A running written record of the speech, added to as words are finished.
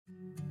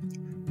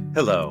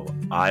Hello,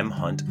 I'm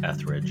Hunt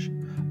Etheridge.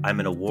 I'm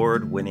an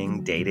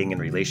award-winning dating and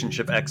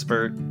relationship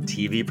expert,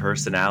 TV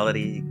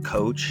personality,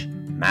 coach,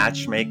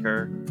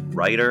 matchmaker,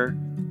 writer,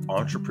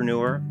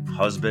 entrepreneur,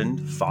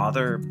 husband,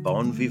 father,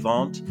 bon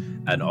vivant,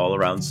 and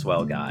all-around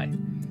swell guy.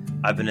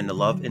 I've been in the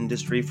love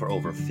industry for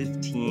over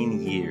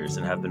 15 years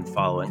and have been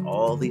following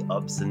all the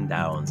ups and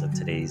downs of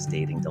today's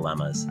dating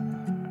dilemmas.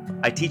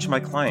 I teach my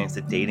clients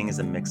that dating is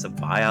a mix of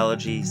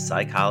biology,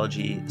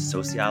 psychology,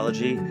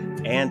 sociology,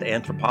 and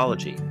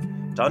anthropology.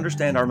 To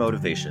understand our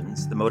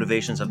motivations, the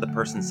motivations of the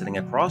person sitting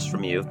across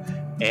from you,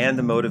 and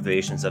the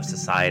motivations of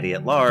society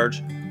at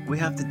large, we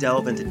have to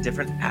delve into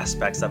different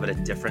aspects of it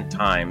at different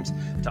times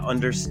to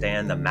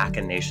understand the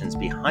machinations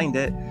behind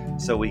it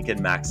so we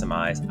can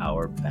maximize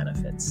our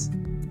benefits.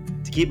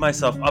 To keep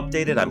myself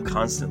updated, I'm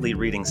constantly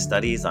reading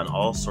studies on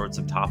all sorts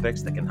of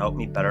topics that can help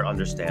me better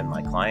understand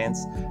my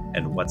clients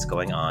and what's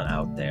going on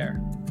out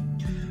there.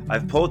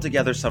 I've pulled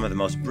together some of the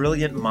most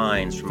brilliant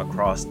minds from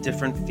across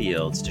different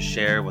fields to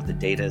share what the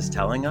data is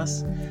telling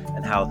us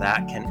and how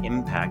that can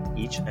impact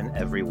each and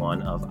every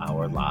one of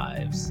our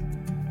lives.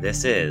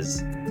 This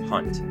is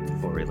Hunt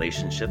for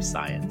Relationship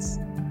Science.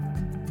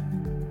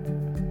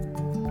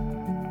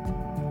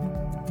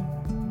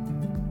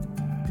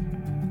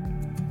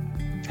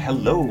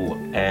 Hello,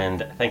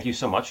 and thank you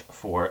so much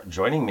for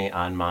joining me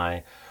on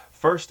my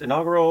first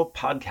inaugural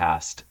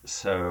podcast.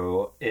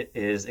 So it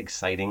is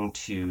exciting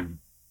to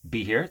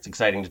be here. It's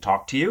exciting to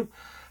talk to you.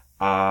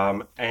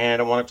 And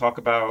I want to talk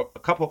about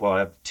I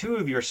have two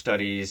of your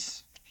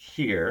studies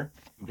here.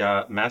 We've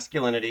got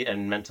masculinity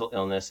and mental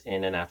illness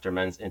in and after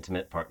men's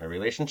intimate partner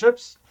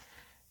relationships,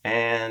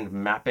 and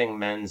mapping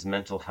men's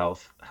mental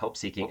health, help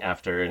seeking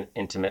after an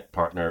intimate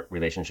partner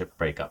relationship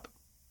breakup.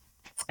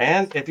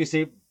 And if you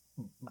see,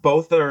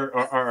 both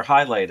are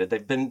highlighted.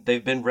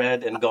 They've been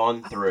read and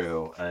gone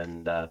through,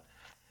 and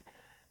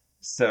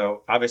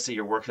so obviously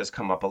your work has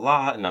come up a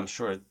lot, and I'm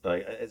sure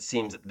it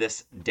seems that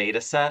this data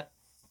set,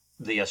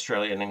 the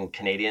Australian and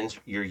Canadians,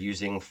 you're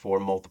using for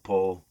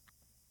multiple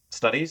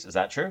studies. Is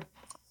that true?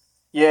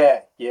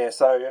 Yeah.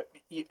 So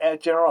our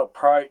general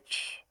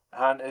approach,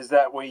 Hunt, is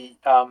that we'll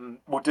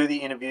do the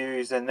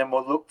interviews and then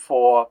we'll look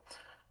for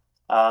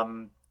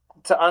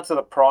to answer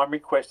the primary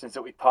questions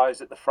that we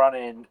pose at the front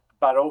end,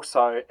 but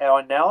also our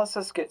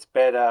analysis gets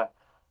better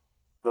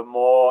the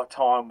more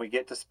time we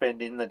get to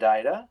spend in the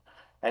data.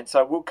 And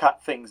so we'll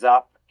cut things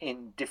up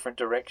in different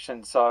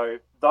directions. So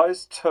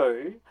those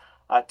two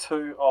are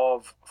two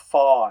of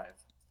 5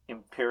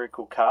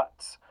 empirical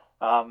cuts.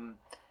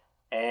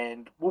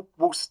 And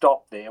we'll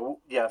stop there.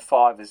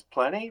 5 is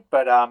plenty,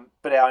 but our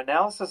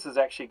analysis has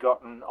actually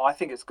I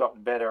think it's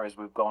gotten better as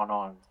we've gone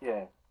on.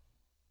 Yeah.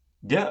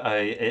 Yeah,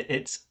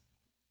 it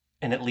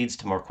leads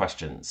to more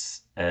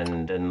questions,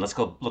 and let's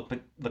go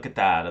look at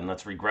that, and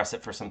let's regress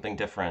it for something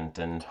different.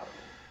 And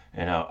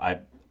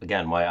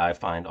why I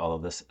find all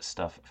of this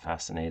stuff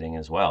fascinating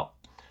as well.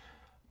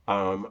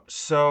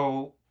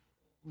 So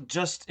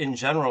just in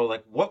general,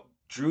 like, what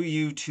drew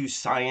you to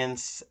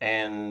science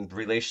and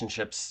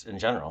relationships in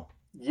general?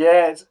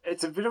 Yeah,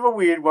 it's a bit of a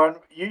weird one.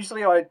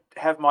 Usually I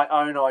have my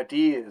own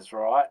ideas,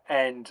 right?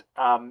 And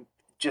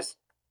just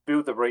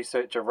build the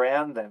research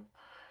around them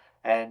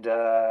and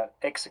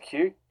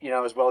execute,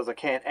 as well as I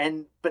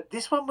can. But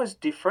this one was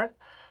different.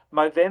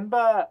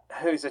 Movember,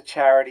 who's a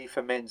charity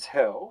for men's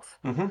health,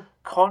 Mm-hmm.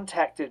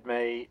 contacted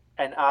me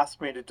and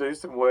asked me to do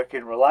some work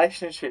in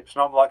relationships.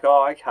 And I'm like,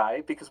 oh,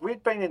 okay, because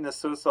we'd been in the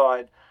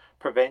suicide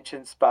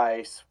prevention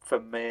space for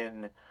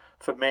men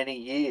for many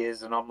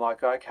years. And I'm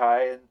like,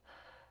 okay. And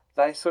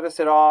they sort of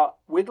said, oh,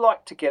 we'd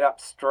like to get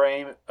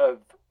upstream of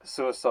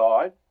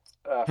suicide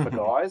for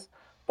guys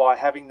by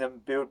having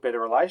them build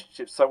better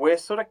relationships. So we're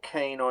sort of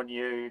keen on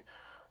you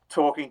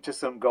talking to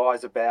some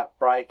guys about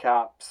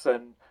breakups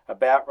and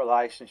about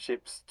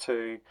relationships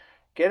to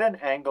get an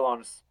angle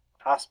on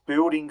us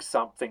building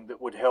something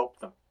that would help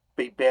them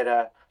be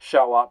better,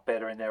 show up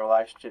better in their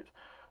relationships.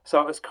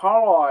 So it was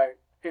kind of like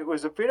it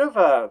was a bit of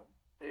a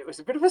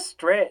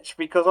stretch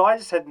because I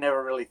just had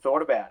never really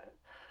thought about it.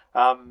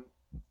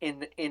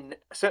 In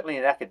certainly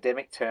in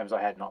academic terms,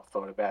 I had not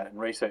thought about it in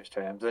research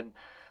terms, and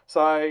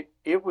so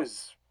it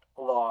was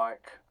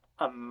like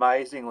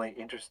amazingly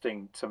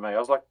interesting to me. I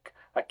was like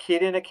a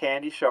kid in a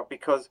candy shop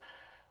because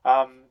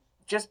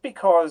just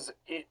because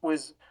it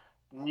was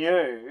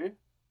new,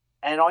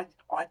 and I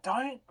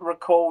don't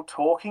recall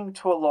talking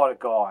to a lot of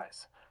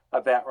guys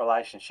about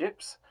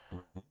relationships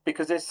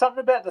because there's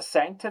something about the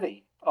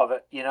sanctity of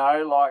it, even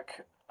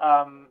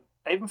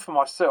for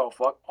myself,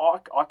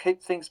 like I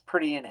keep things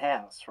pretty in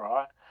house,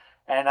 right?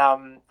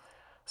 And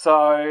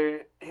so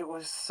it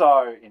was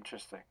so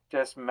interesting,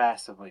 just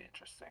massively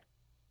interesting.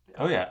 Yeah.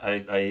 Oh yeah,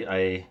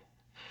 I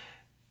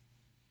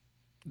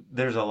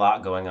there's a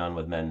lot going on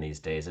with men these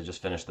days. I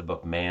just finished the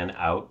book Man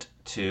Out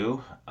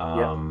too,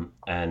 Yeah.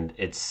 and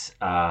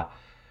I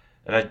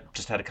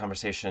just had a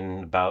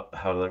conversation about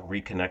how to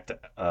reconnect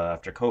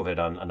after COVID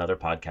on another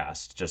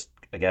podcast. Just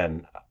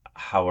again,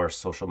 how our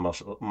social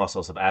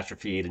muscles have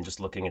atrophied, and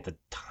just looking at the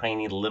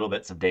tiny little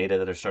bits of data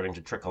that are starting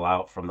to trickle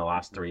out from the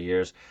last 3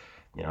 years.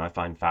 I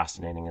find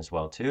fascinating as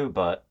well too.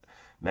 But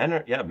men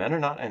are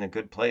not in a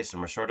good place,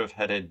 and we're sort of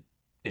headed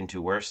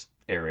into worse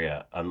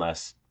area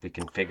unless we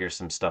can figure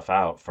some stuff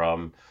out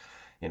from,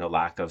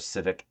 lack of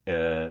civic,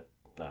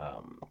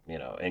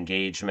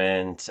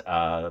 engagement,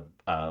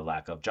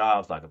 lack of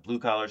jobs, lack of blue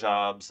collar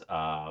jobs,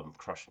 all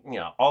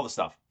the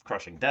stuff,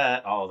 crushing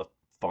debt, all the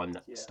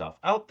fun Yeah. stuff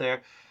out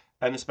there.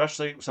 And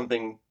especially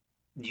something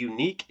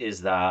unique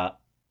is that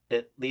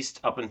at least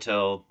up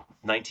until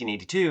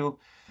 1982,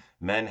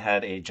 men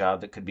had a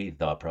job that could be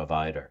the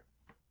provider.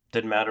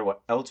 Didn't matter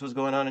what else was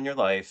going on in your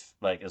life,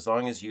 like as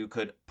long as you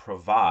could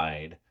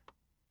provide,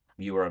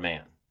 you were a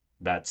man.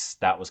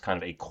 That was kind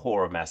of a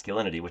core of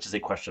masculinity, which is a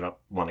question I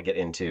want to get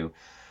into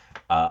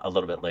a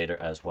little bit later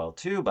as well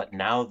too. But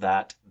now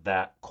that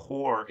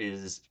core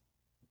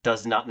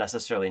does not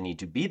necessarily need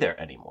to be there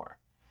anymore.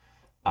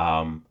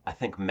 I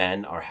think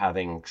men are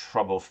having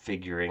trouble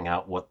figuring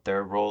out what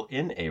their role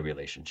in a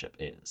relationship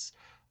is.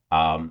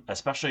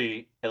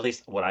 Especially, at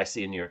least what I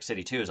see in New York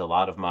City too, is a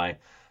lot of my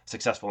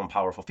successful and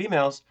powerful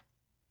females,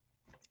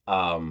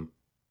 um,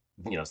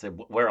 say,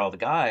 where are all the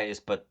guys?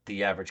 But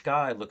the average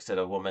guy looks at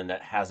a woman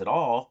that has it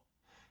all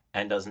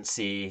and doesn't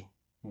see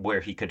where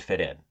he could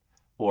fit in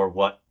or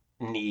what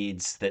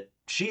needs that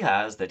she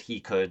has that he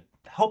could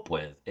help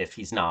with if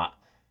he's not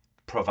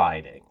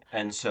providing.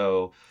 And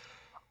so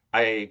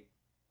I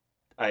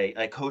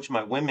I coach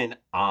my women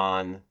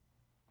on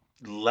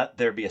let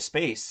there be a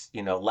space,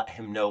 let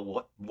him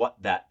know what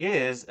that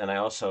is. And I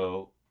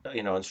also,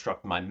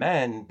 instruct my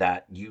men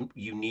that you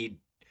need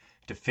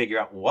to figure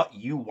out what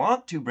you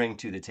want to bring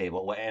to the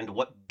table and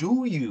what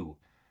do you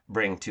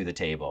bring to the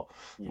table.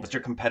 Yeah. What's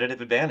your competitive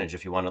advantage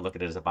if you want to look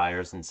at it as a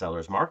buyer's and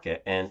seller's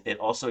market? And it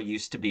also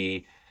used to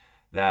be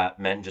that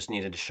men just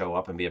needed to show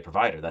up and be a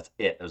provider. That's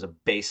it. It was a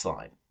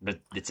baseline, but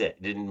it's it.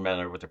 It didn't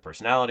matter what their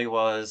personality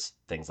was,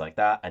 things like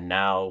that. And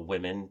now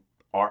women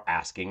are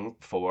asking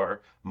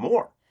for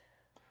more.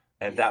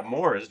 And that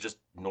more is just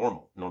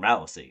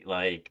normalcy,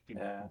 like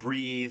Yeah.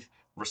 breathe,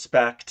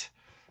 respect,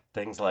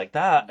 things like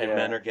that. And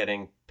men Yeah. are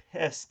getting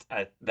pissed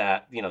at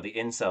that, the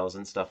incels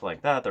and stuff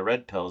like that, the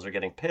red pills are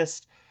getting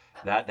pissed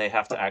that they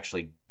have to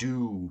actually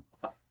do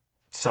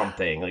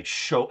something, like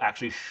show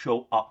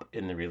up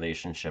in the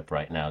relationship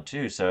right now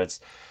too. So it's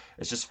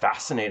just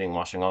fascinating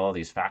watching all of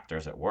these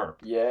factors at work.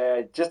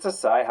 Yeah, just to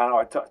say, Hannah,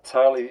 I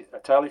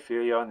totally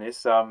feel you on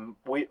this.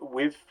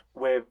 We've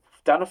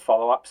done a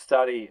follow-up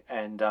study,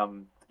 and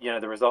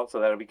the results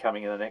of that will be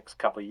coming in the next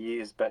couple of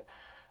years. But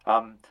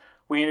um,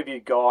 we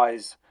interviewed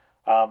guys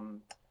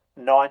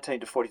 19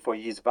 to 44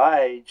 years of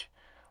age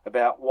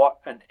about what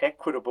an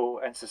equitable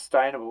and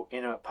sustainable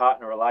intimate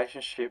partner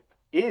relationship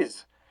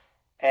is,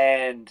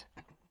 and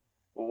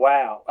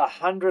wow,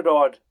 100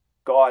 odd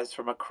guys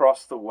from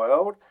across the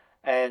world,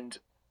 and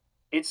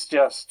it's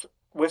just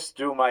we're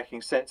still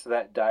making sense of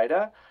that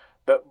data.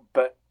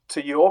 But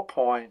to your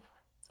point,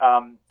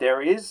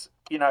 there is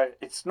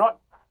it's not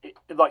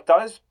like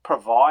those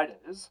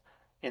providers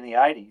in the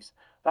 80s.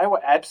 They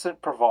were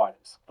absent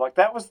providers. Like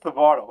that was the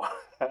model.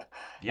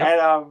 Yep.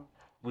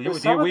 And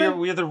some of them,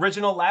 We're the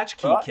original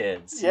latchkey right?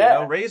 kids,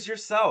 Yeah. raise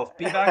yourself,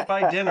 be back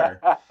by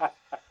dinner.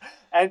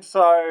 And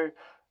so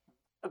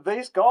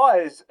these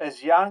guys,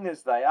 as young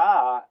as they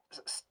are,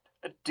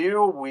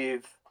 deal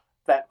with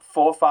that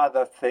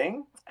forefather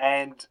thing,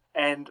 and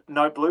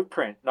no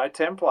blueprint, no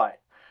template,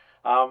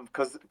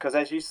 because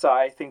as you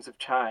say, things have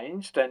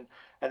changed, and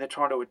they're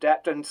trying to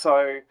adapt. And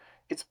so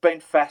it's been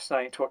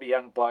fascinating to talk to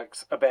young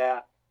blokes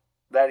about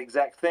that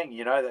exact thing.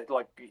 That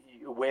like,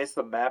 where's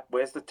the map?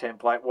 Where's the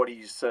template? What do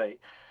you see?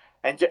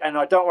 And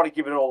I don't want to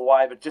give it all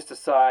away, but just to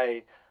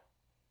say,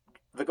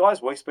 the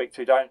guys we speak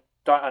to don't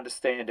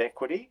understand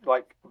equity,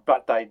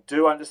 but they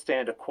do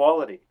understand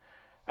equality,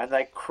 and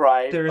they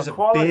crave There's a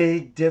equality.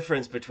 big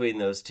difference between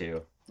those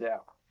two. Yeah,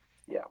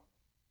 yeah,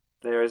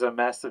 there is a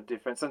massive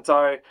difference, and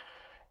so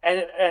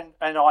and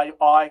I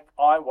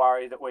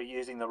worry that we're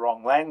using the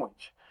wrong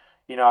language,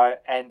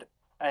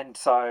 and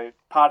so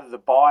part of the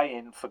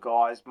buy-in for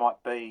guys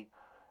might be,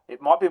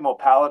 it might be more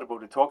palatable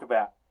to talk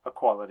about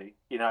equality,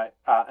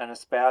 and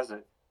espouse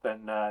it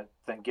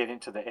than get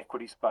into the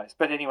equity space.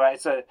 But anyway,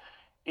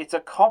 it's a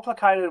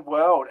complicated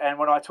world, and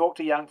when I talk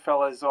to young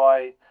fellas,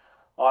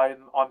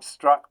 I'm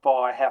struck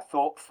by how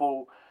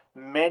thoughtful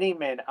many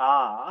men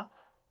are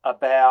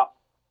about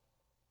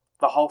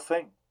the whole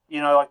thing.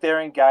 Like they're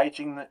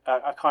engaging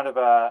a kind of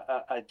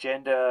a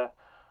gender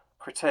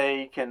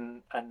critique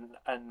and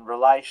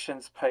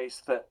relations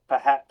piece that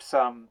perhaps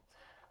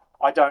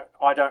I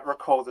don't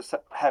recall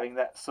having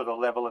that sort of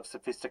level of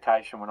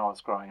sophistication when I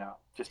was growing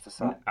up. Just to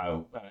say.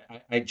 Oh,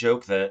 I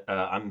joke that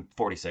I'm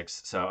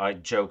 46, so I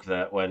joke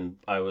that when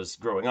I was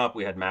growing up,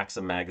 we had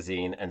Maxim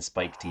magazine and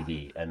Spike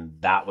TV, and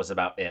that was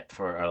about it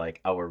for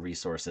our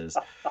resources.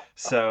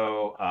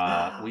 So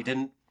we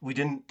didn't.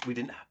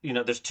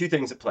 There's two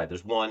things at play.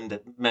 There's one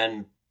that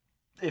men,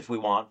 if we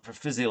want, for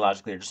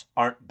physiologically, just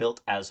aren't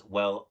built as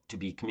well to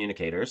be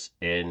communicators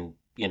in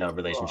Right.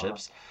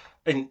 relationships,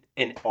 in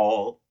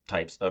all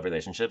types of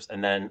relationships,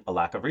 and then a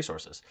lack of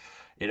resources.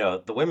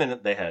 The women,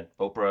 they had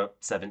Oprah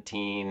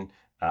 17,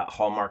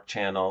 Hallmark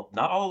Channel.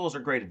 Not all of those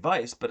are great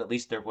advice, but at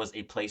least there was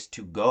a place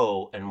to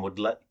go and would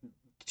let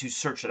to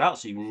search it out,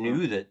 so you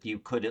knew that you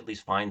could at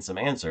least find some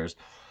answers.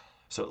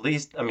 So at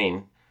least, I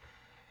mean,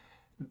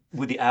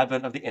 with the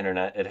advent of the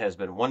internet, it has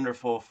been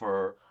wonderful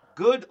for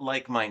good,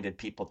 like-minded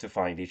people to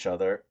find each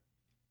other,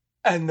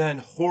 and then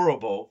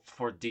horrible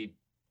for the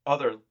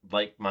other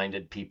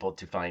like-minded people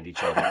to find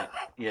each other.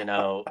 You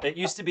know, it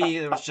used to be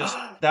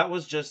that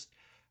was just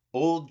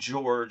old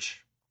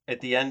George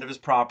at the end of his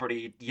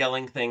property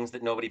yelling things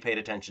that nobody paid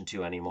attention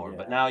to anymore.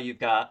 But Yeah. now you've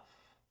got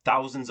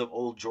thousands of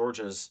old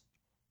Georges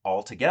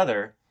all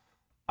together.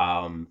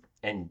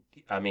 And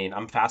I mean,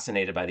 I'm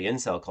fascinated by the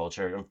incel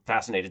culture. I'm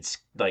fascinated,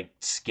 like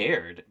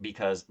scared,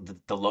 because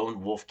the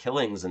lone wolf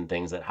killings and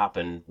things that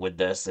happen with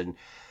this. And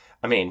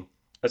I mean,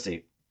 let's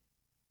see.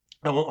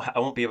 I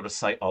won't be able to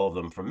cite all of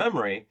them from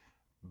memory,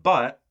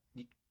 but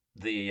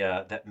the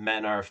that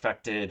men are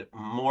affected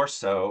more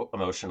so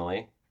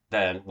emotionally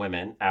than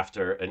women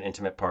after an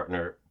intimate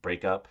partner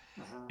breakup,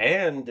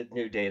 and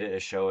new data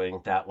is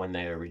showing that when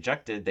they are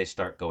rejected, they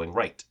start going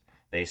right.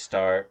 They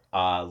start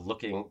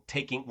wanting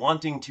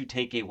to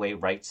take away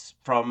rights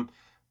from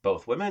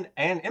both women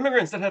and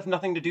immigrants that have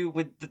nothing to do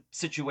with the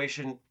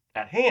situation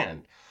at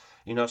hand.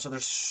 You know, so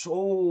there's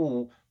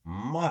so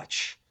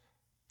much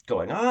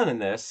going on in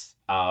this.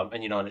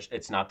 And, you know,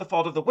 it's not the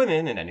fault of the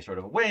women in any sort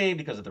of way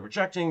because of the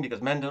rejecting,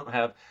 because men don't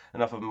have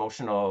enough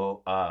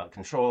emotional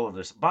control of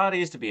their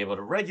bodies to be able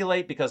to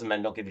regulate, because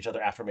men don't give each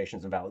other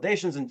affirmations and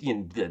validations, and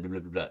blah, blah,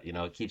 blah, blah. You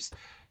know, it keeps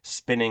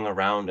spinning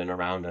around and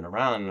around and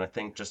around. And I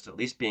think just at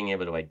least being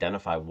able to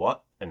identify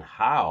what and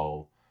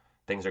how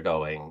things are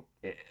going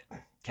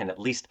can at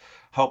least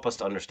help us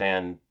to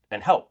understand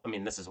and help. I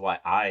mean, this is why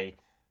I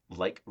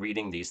like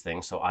reading these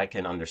things, so I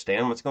can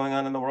understand what's going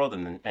on in the world,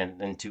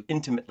 and to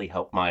intimately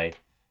help my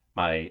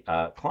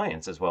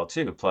clients as well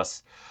too.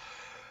 Plus,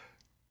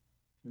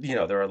 you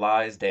know, there are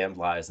lies, damned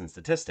lies, and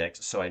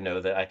statistics, so I know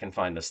that I can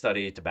find a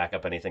study to back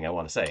up anything I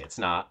want to say. It's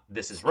not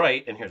this is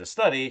right and here's a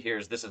study.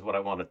 This is what I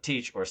want to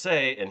teach or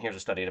say, and here's a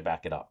study to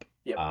back it up.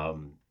 Yep.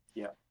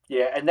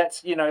 Yeah, and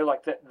that's, you know,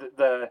 like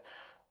the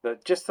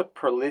just the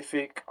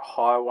prolific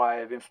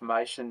highway of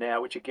information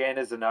now, which again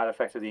is an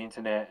artifact of the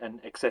internet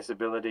and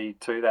accessibility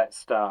to that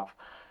stuff.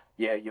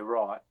 Yeah, you're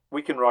right.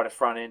 We can write a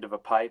front end of a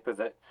paper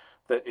that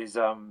is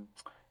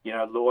you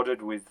know,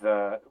 lauded with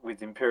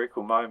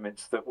empirical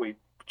moments that we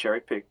cherry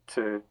pick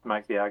to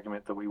make the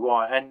argument that we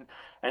want.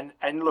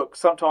 And look,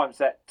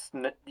 sometimes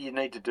you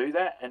need to do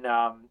that, and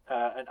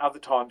other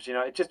times, you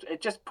know, it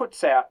just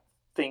puts out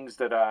things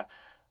that are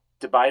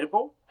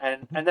debatable,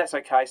 and that's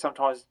okay.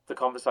 Sometimes the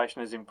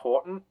conversation is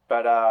important,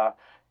 but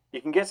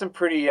you can get some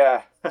pretty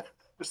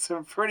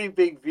some pretty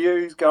big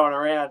views going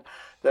around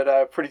that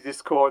are pretty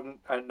discordant,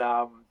 and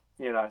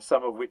you know,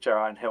 some of which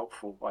are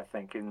unhelpful, I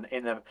think, in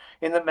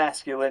the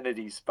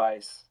masculinity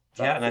space.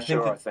 Yeah, and I For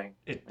think sure, I that think.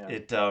 it Yeah.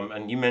 it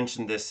and you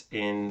mentioned this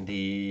in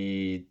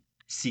the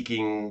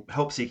seeking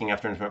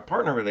after an intimate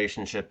partner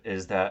relationship,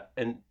 is that,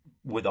 and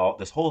with all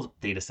this whole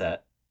data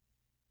set,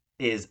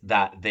 is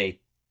that they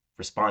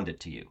responded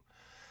to you,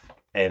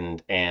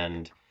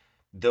 and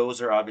those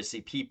are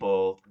obviously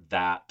people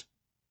that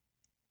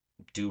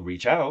do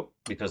reach out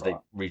because they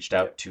Right. reached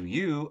out Yep. to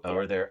you,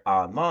 or Yep. they're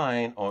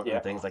online, or Yeah.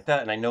 things like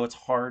that. And I know it's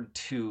hard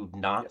to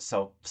not Yep.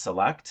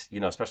 self-select, you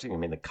know, especially, I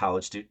mean, the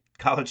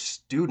college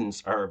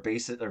students are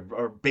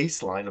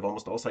baseline of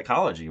almost all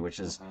psychology, which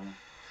is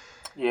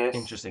Yes.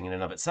 interesting in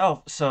and of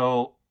itself.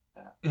 So,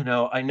 Yeah. you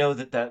know, I know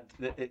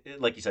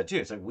like you said too,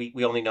 it's like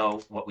we only know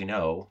what we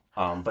know,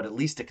 but at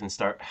least it can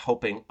start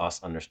helping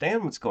us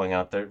understand what's going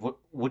out there. What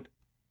would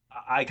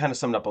I kind of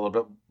summed up a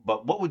little bit,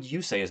 but what would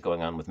you say is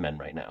going on with men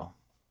right now?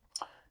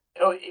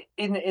 Oh,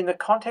 in the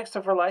context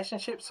of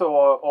relationships,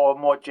 or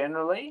more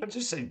generally, But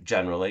just say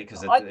generally,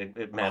 because it, I it,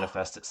 it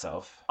manifests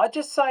itself. I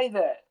just say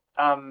that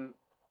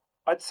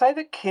I'd say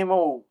that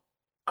Kimmel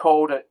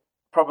called it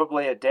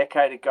probably a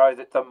decade ago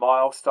that the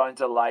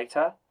milestones are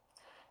later,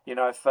 you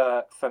know,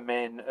 for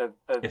men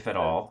If at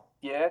of all.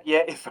 yeah,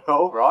 if at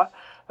all, right,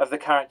 of the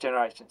current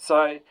generation.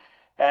 So,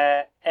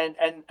 and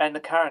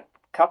the current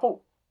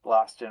couple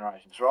last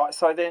generations, right?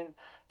 So then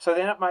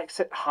it makes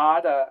it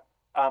harder,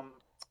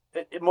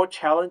 more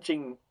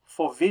challenging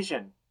for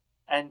vision.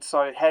 And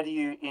so, how do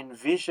you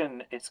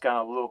envision it's going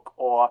to look,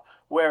 or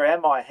where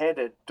am I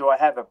headed? Do I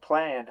have a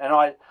plan? And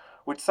I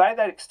would say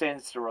that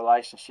extends to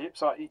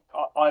relationships. I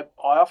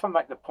often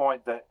make the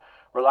point that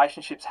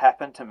relationships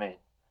happen to men.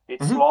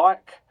 It's Hmm.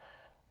 like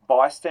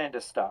bystander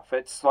stuff.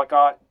 It's like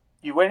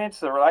you went into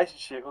the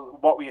relationship.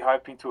 What were you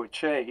hoping to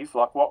achieve?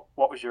 Like what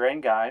was your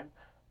end game?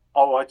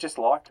 Oh, I just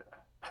liked it.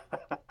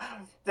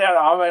 Yeah,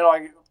 I mean,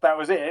 like that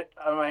was it.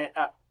 I mean,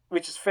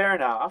 which is fair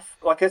enough.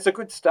 Like it's a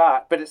good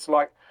start, but it's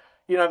like,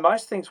 you know,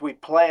 most things we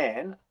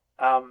plan,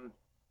 um,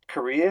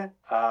 career,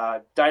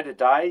 day to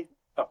day,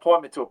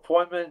 appointment to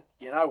appointment,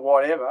 you know,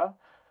 whatever.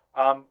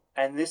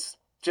 And this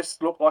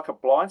just looked like a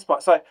blind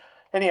spot. So,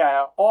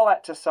 anyhow, all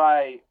that to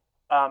say,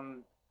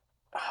 um,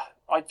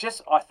 I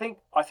think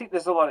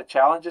there's a lot of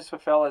challenges for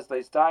fellas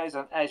these days,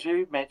 and as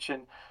you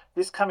mentioned,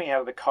 this coming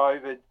out of the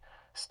COVID.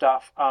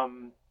 stuff.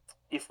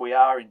 If we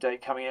are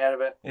indeed coming out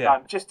of it, Yeah,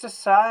 just to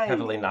say,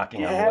 heavily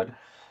knocking on yeah, wood.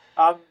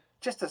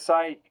 just to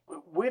say,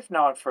 we've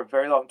known for a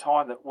very long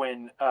time that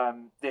when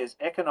there's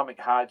economic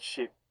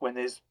hardship, when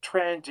there's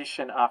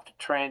transition after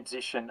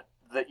transition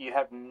that you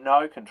have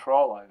no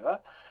control over,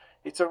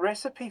 it's a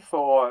recipe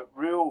for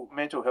real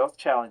mental health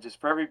challenges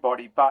for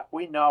everybody. But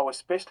we know,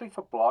 especially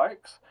for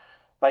blokes,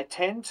 they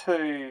tend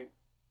to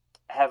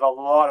have a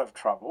lot of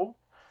trouble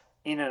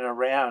in and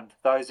around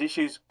those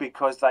issues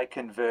because they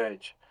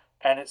converge.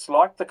 And it's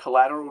like the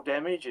collateral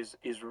damage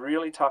is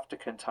really tough to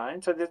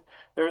contain. So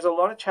there is a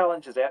lot of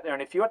challenges out there.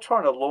 And if you're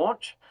trying to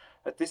launch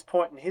at this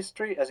point in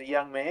history as a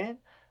young man,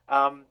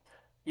 um,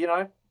 you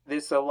know,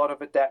 there's a lot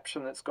of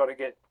adaptation that's got to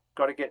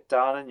get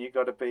done, and you've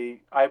got to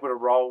be able to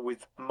roll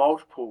with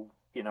multiple,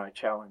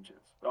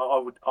 challenges.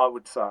 I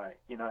would say,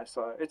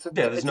 so it's a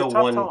Yeah, there's it's a no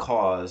tough one time.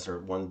 cause or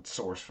one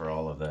source for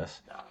all of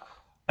this. Nah.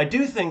 I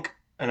do think,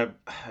 and I'm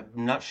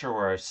not sure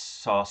where I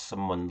saw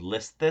someone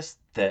list this,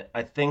 that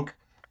I think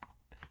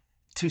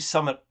to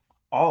sum it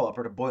all up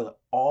or to boil it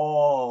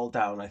all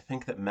down, I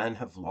think that men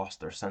have lost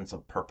their sense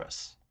of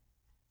purpose.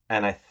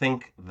 And I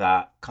think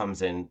that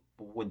comes in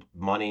with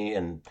money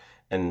and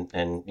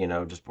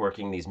just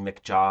working these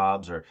mick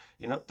jobs, or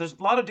there's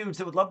a lot of dudes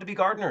that would love to be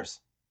gardeners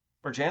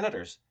or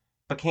janitors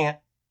but can't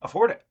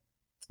afford it,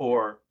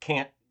 or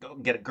can't go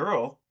get a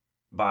girl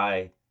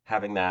by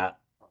having that,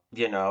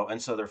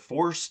 and so they're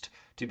forced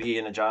to be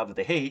in a job that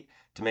they hate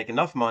to make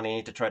enough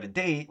money to try to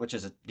date, which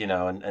is,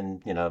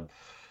 and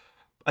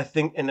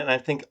I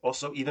think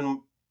also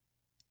even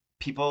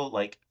people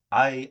like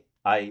I'm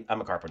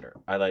a carpenter.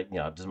 I like,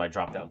 this is my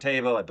drop down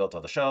table. I built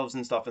all the shelves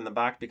and stuff in the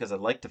back because I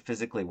like to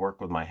physically work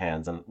with my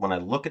hands. And when I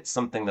look at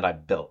something that I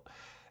built,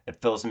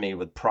 it fills me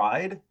with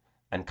pride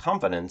and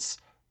confidence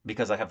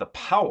because I have the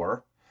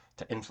power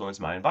to influence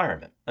my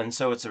environment. And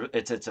so it's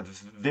a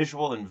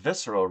visual and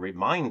visceral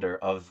reminder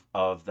of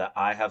that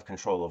I have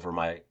control over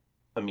my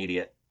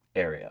immediate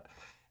area.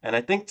 And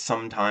I think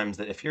sometimes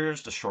that if you're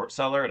just a short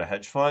seller at a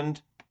hedge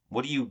fund,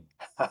 what do you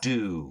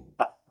do?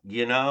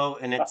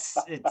 And it's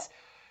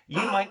you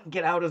might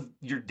get out of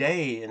your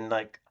day and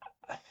like,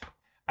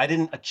 I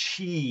didn't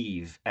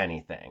achieve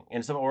anything.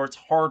 And so, or it's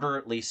harder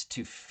at least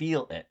to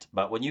feel it.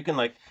 But when you can,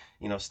 like,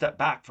 step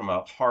back from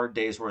a hard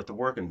day's worth of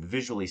work and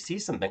visually see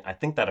something, I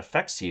think that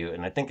affects you.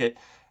 And I think it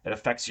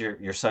affects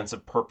your sense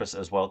of purpose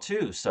as well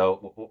too.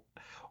 So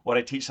what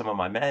I teach some of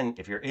my men,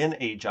 if you're in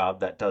a job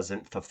that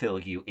doesn't fulfill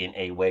you in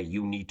a way,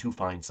 you need to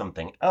find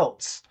something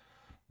else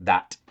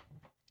that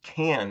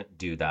can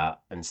do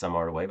that in some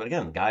other way. But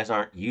again, guys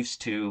aren't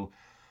used to.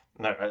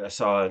 I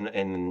saw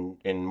in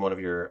one of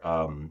your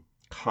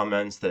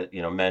comments that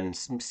men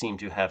seem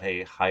to have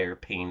a higher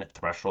pain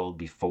threshold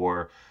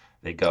before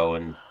they go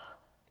and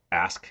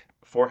ask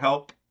for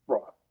help.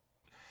 Right.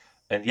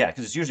 And yeah,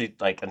 because it's usually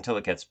like until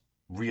it gets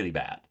really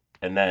bad,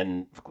 and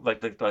then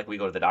like we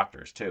go to the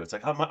doctors too. It's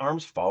like, oh, my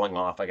arm's falling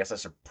off. I guess I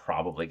should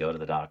probably go to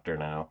the doctor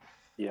now.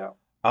 Yeah.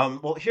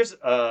 Well, here's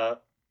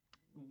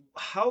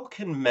how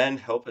can men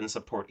help and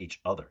support each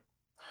other?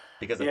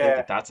 Because I think Yeah.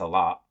 that that's a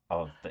lot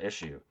of the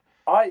issue.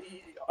 I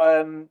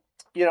um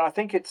I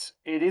think it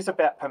is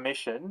about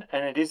permission,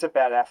 and it is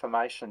about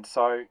affirmation.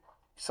 So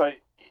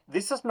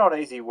this is not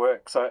easy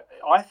work. So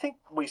I think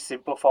we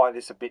simplify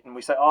this a bit and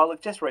we say, oh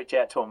look, just reach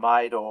out to a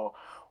mate, or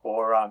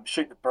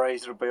shoot the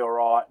breeze, it'll be all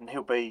right, and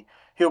he'll be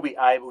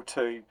able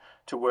to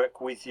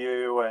work with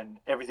you, and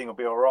everything will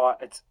be all right.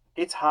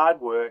 It's hard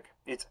work.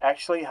 It's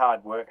actually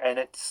hard work, and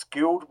it's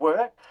skilled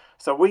work.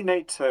 So we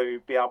need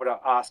to be able to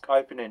ask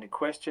open-ended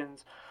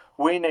questions.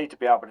 We need to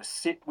be able to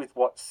sit with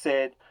what's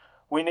said.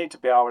 We need to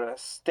be able to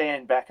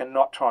stand back and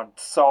not try and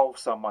solve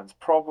someone's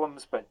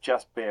problems, but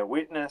just bear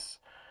witness,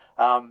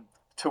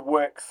 to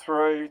work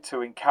through,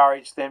 to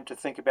encourage them to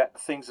think about the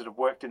things that have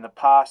worked in the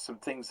past, some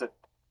things that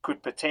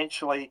could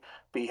potentially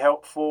be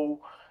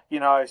helpful,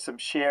 some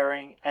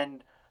sharing.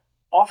 And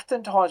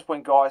oftentimes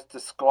when guys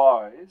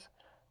disclose,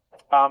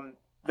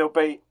 there'll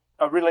be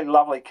a really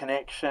lovely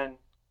connection.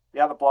 The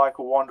other bloke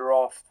will wander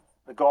off.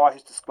 The guy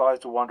who's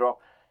disclosed will wander off.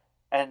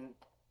 And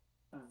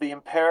the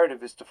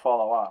imperative is to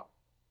follow up.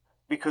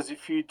 Because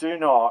if you do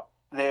not,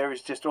 there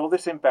is just all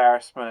this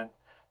embarrassment.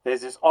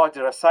 There's this, oh,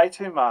 did I say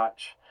too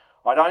much?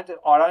 I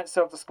don't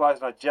self-disclose,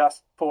 and I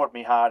just poured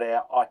my heart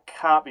out. I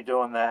can't be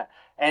doing that.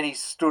 And he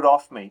stood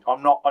off me.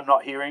 I'm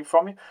not hearing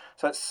from him.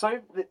 So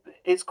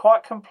it's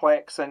quite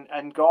complex,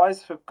 and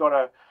guys have got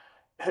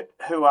to,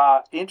 who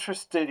are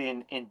interested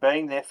in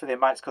being there for their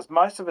mates, because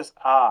most of us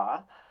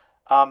are.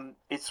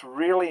 It's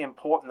really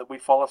important that we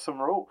follow some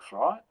rules,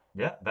 right?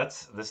 Yeah,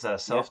 that's this Yeah.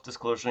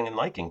 self-disclosing and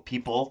liking.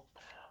 People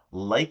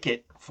like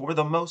it for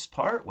the most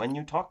part when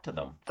you talk to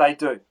them. They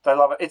do. They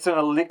love it. It's an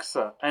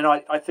elixir. And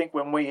I think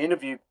when we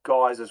interview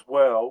guys as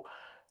well,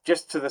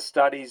 just to the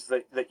studies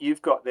that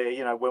you've got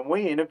there, when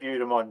we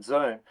interviewed them on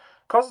Zoom,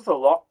 because of the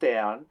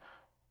lockdown,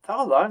 they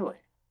were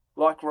lonely.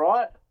 Like,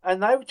 right?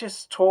 And they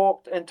just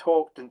talked and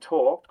talked and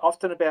talked,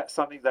 often about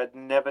something they'd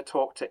never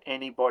talked to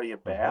anybody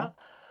Hmm. about.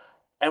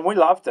 And we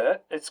loved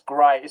it. It's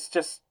great. It's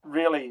just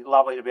really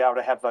lovely to be able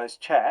to have those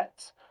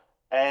chats.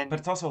 But And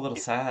it's also a little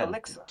sad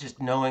Alexa,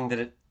 just knowing that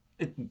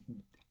it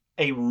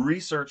a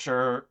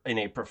researcher in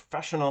a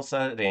professional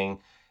setting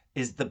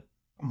is the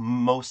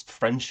most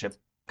friendship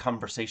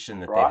conversation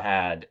that they've right?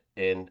 had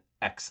in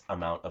X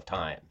amount of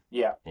time,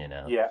 Yeah, you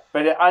know? yeah.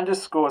 But it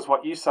underscores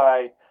what you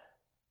say.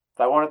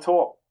 They want to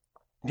talk.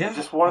 They Yeah.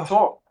 just want to Oh,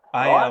 talk,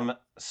 I right?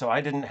 so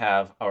I didn't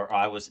have, or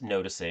I was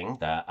noticing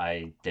that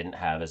I didn't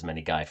have as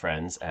many guy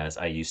friends as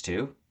I used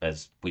to,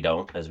 as we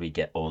don't as we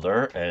get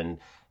older, and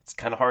it's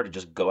kind of hard to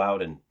just go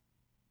out and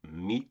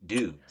meet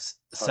dudes.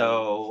 Totally.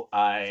 So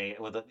I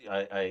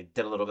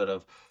did a little bit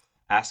of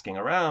asking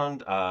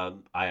around.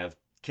 I have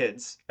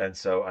kids, and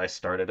so I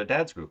started a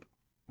dad's group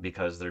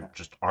because there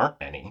just aren't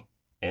any,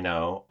 you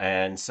know.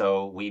 And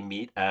so we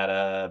meet at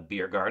a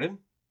beer garden.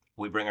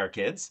 We bring our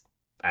kids,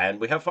 and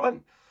we have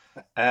fun.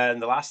 And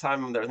the last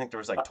time I think there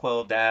was like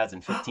 12 dads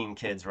and 15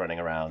 kids running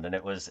around, and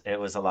it was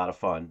a lot of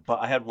fun. But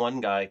I had one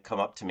guy come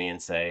up to me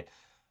and say,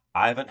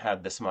 "I haven't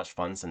had this much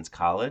fun since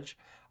college.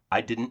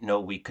 I didn't know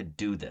we could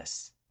do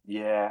this."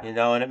 Yeah, You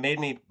know, and it made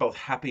me both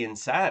happy and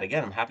sad.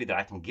 Again, I'm happy that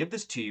I can give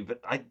this to you,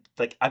 but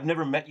I've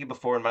never met you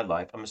before in my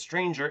life. I'm a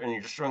stranger and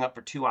you're just showing up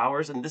for 2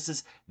 hours and this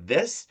is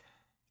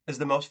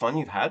the most fun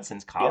you've had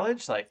since yeah,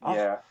 college. Like, oh,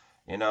 yeah,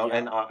 you know, yeah,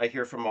 and I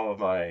hear from all of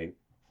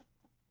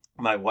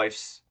my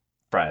wife's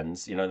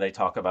friends, you know, they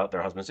talk about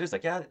their husbands. It's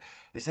like, yeah,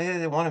 they say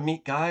they want to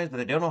meet guys, but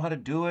they don't know how to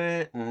do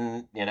it.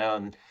 And, you know,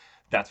 and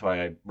that's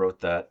why I wrote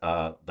that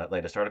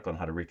latest article on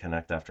how to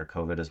reconnect after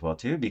COVID as well,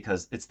 too,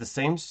 because it's the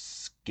same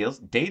skills.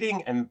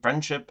 Dating and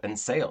friendship and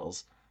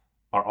sales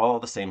are all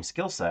the same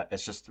skill set.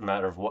 It's just a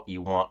matter of what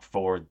you want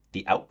for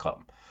the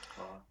outcome.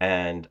 right.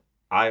 And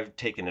I've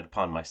taken it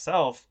upon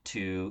myself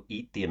to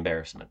eat the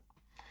embarrassment.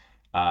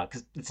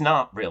 Because it's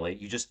not really,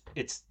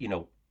 it's, you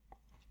know,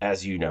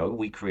 as you know,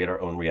 we create our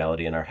own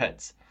reality in our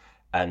heads.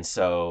 And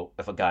so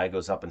if a guy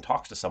goes up and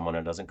talks to someone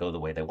and it doesn't go the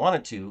way they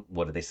wanted to,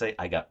 what do they say?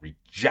 I got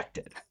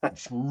rejected.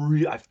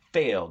 I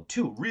failed.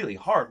 Two really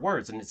hard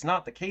words. And it's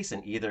not the case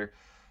in either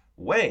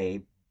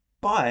way.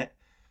 But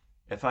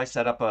if I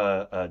set up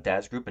a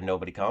dad's group and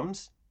nobody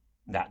comes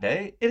that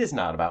day, it is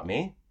not about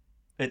me.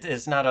 It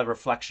is not a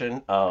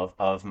reflection of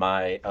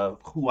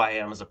who I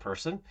am as a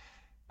person.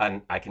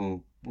 And I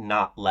can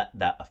not let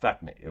that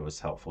affect me. It was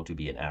helpful to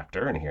be an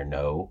actor and hear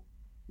no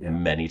Yeah,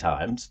 many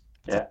times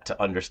yeah,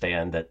 to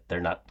understand that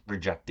they're not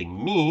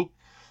rejecting me,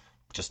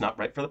 just not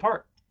right for the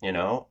part, you yeah,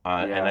 know.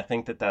 And I yeah,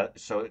 think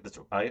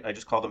I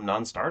just call them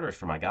non-starters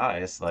for my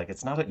guys. Like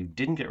it's not that you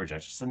didn't get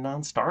rejected; it's a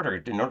non-starter.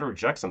 In order to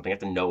reject something, you have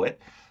to know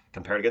it,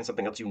 compare it against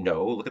something else you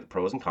know, look at the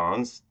pros and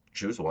cons,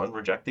 choose one,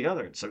 reject the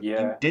other. So you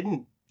yeah,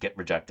 didn't get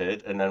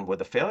rejected, and then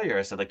with a failure,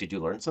 I said, like, did you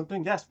learn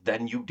something? Yes.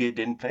 Then you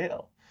didn't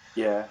fail.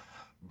 yeah,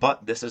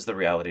 But this is the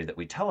reality that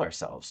we tell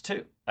ourselves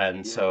too.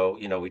 And yeah. so,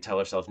 you know, we tell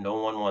ourselves, no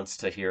one wants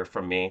to hear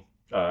from me.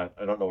 I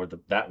don't know where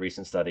that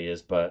recent study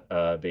is, but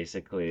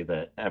basically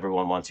that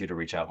everyone wants you to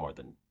reach out more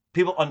than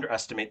people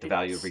underestimate the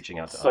value of It's reaching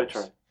out to so others.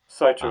 true,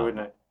 so true, isn't Um,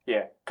 it?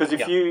 Yeah, because if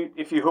yeah,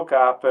 you hook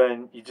up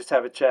and you just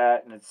have a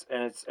chat and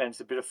it's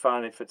a bit of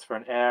fun, if it's for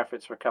an hour, if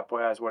it's for a couple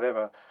of hours,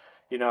 whatever,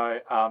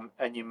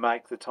 and you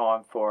make the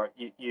time for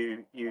it,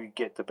 you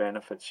get the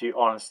benefits. You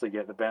honestly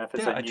get the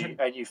benefits, yeah,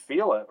 and you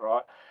feel it,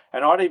 right?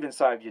 And I'd even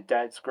say of your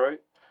dad's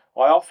group,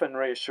 I often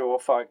reassure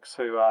folks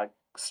who are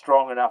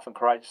strong enough and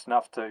courageous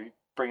enough to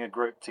bring a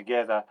group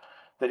together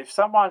that if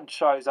someone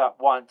shows up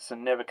once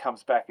and never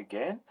comes back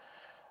again,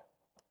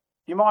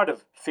 you might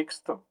have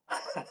fixed them.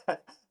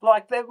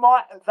 Like that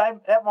might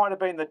have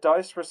been the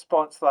dose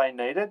response they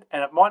needed,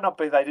 and it might not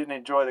be they didn't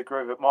enjoy the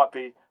groove. It might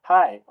be,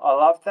 hey, I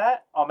loved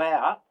that, I'm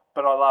out,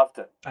 but I loved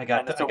it,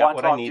 and it's I a got one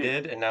what I time gig.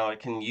 needed, and now I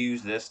can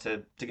use this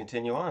to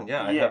continue on.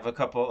 Yeah, I Yeah, have a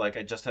couple. Like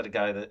I just had a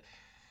guy that,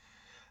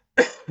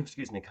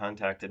 excuse me,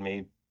 contacted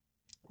me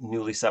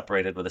newly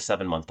separated with a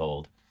 7 month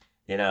old,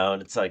 you know,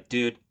 and it's like,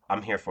 dude,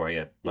 I'm here for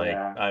you.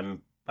 Like yeah,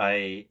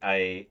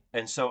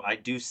 and so I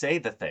do say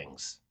the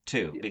things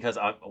too, yeah, because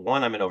I'm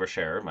an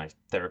oversharer. My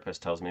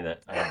therapist tells me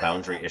that I have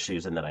boundary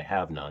issues and that I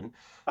have none.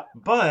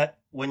 But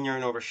when you're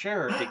an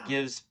oversharer, it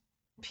gives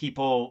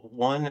people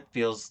one, it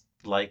feels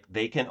like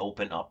they can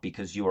open up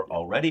because you are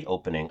yeah, already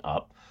opening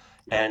up.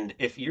 yeah, And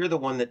if you're the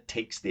one that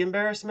takes the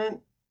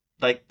embarrassment,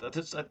 like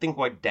that's I think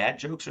why dad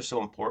jokes are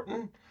so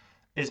important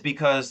is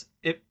because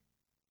it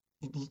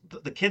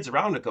the kids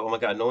around it go, oh my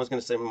God, no one's going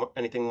to say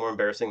anything more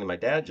embarrassing than my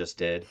dad just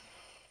did.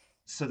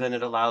 So then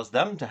it allows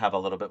them to have a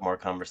little bit more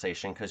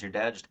conversation because your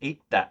dad just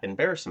ate that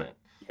embarrassment.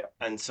 yeah.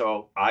 And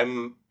so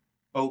I'm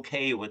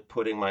okay with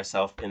putting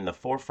myself in the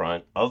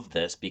forefront of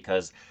this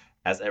because,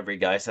 as every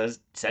guy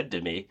said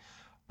to me,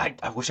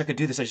 I wish I could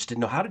do this. I just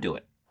didn't know how to do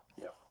it.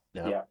 Yeah,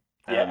 Yeah. yeah,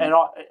 yeah. Um,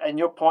 And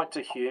your point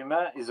to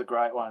humour is a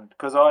great one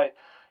because I'm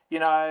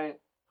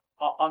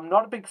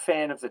not a big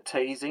fan of the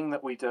teasing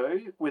that we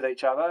do with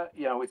each other,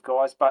 with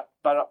guys. But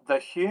the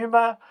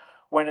humour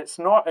when it's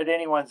not at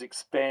anyone's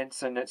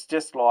expense and it's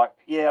just like,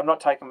 yeah, I'm not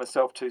taking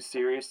myself too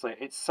seriously.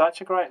 It's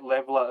such a great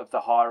leveler of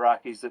the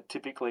hierarchies that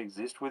typically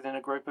exist within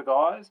a group of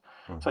guys.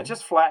 So it mhm.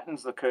 just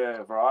flattens the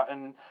curve, right?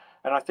 And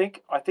I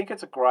think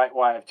it's a great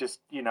way of just,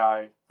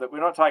 that we're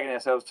not taking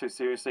ourselves too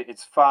seriously.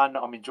 It's fun.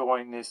 I'm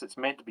enjoying this. It's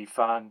meant to be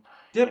fun.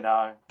 Yep,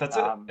 that's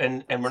it. And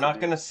we're That's the not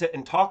going deal. to sit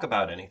and talk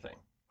about anything.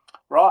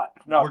 Right?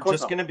 No, of We're course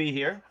just not. going to be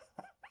here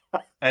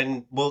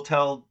and we'll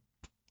tell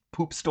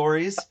poop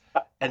stories,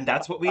 and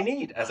that's what we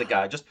need as a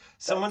guy. Just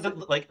someone That's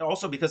to it. like.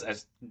 Also, because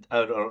as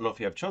I don't know if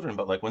you have children,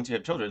 but like once you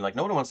have children, like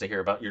no one wants to hear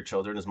about your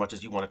children as much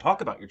as you want to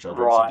talk about your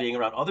children. So Right. being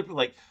around other people,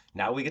 like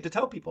now we get to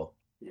tell people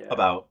Yeah.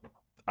 about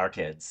our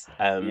kids.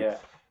 Yeah.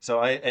 So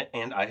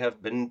I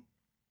have been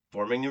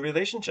forming new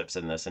relationships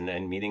in this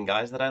and meeting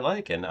guys that I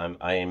like, and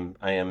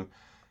I'm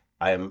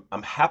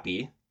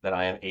happy that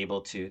I am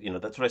able to,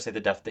 that's what I say,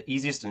 the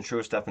easiest and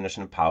truest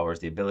definition of power is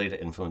the ability to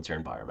influence your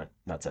environment.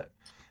 That's it.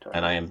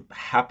 And I Totally. am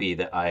happy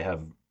that I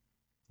have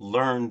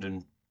learned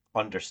and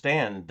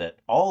understand that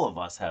all of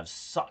us have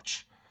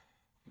such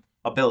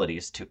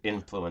abilities to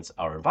influence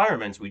our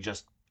environments.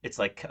 It's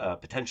like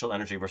potential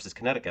energy versus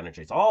kinetic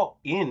energy. It's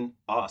all in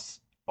us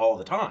all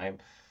the time.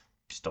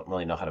 Just don't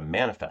really know how to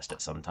manifest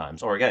it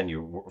sometimes. Or again,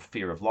 your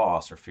fear of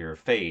loss or fear of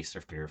face or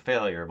fear of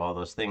failure, of all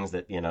those things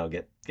that,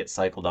 get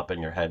cycled up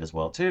in your head as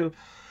well too.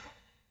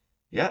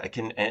 Yeah, it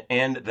can,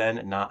 and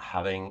then not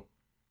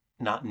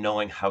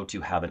knowing how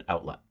to have an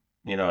outlet.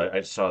 Yeah. I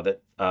saw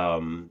that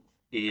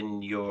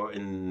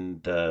in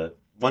the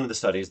one of the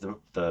studies,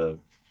 the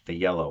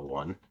yellow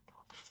one,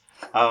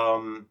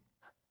 um,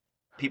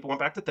 people went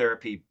back to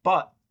therapy,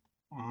 but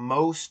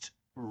most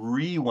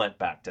went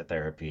back to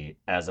therapy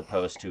as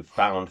opposed to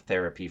found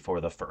therapy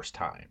for the first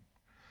time.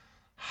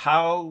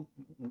 How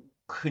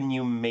can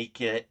you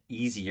make it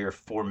easier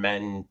for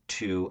men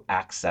to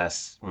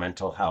access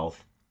mental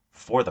health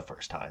for the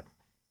first time?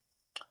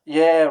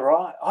 Yeah,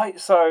 right.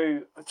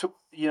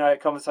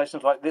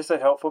 Conversations like this are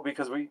helpful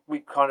because we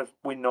kind of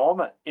we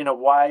norm it in a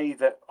way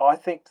that I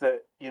think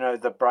that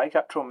the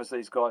breakup traumas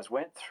these guys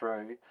went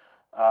through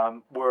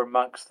were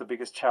amongst the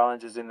biggest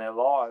challenges in their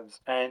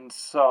lives, and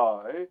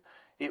so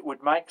it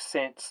would make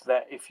sense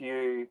that if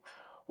you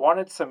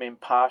wanted some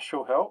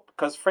impartial help,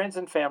 because friends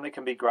and family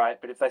can be great,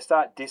 but if they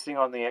start dissing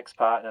on the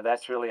ex-partner,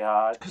 that's really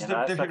hard. Because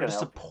they're It's not here going to to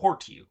help you,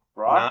 support you,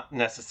 right? not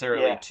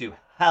necessarily Yeah. to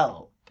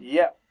help.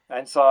 Yeah,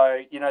 and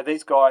so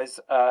these guys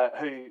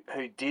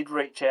who did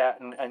reach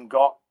out and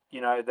got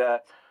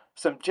the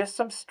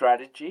some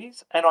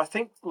strategies, and I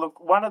think look,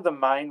 one of the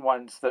main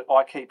ones that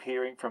I keep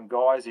hearing from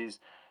guys is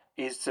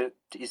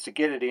to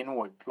get it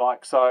inward.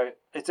 Like, so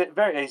it's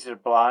very easy to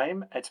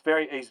blame. It's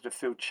very easy to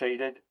feel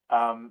cheated,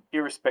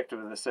 irrespective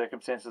of the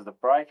circumstances of the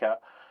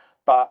breakup.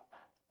 But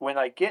when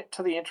they get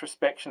to the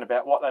introspection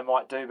about what they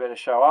might do better,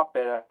 show up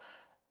better,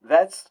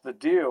 that's the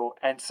deal.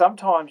 And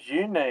sometimes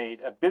you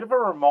need a bit of a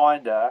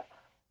reminder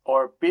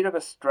or a bit of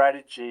a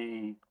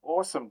strategy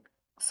or some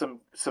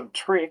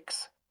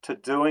tricks to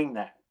doing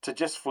that, to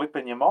just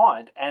flipping your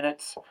mind. And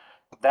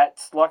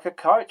that's like a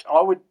coach.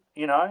 I would,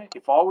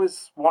 if I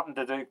was wanting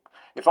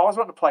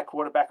to play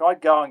quarterback,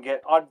 I'd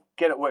get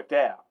it worked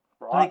out,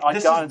 right? Like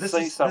I'd go and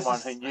see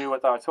someone who knew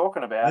what they were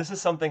talking about, this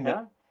is something you that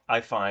know? I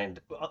find,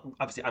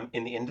 obviously I'm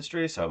in the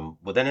industry, so I'm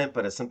within it,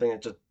 but it's something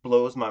that just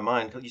blows my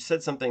mind. You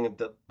said something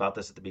about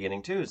this at the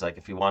beginning too. It's like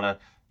if you want to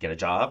get a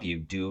job, you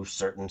do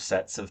certain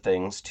sets of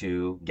things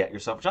to get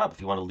yourself a job.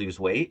 If you want to lose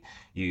weight,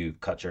 you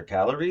cut your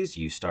calories,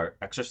 you start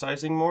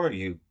exercising more,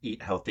 you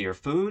eat healthier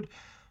food.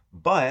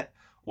 But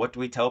what do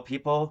we tell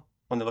people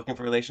when they're looking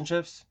for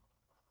relationships?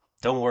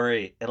 Don't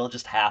worry, it'll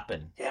just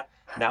happen. Yeah.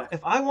 Now, if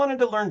I wanted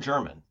to learn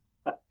German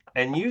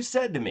and you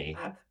said to me,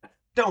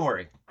 don't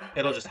worry,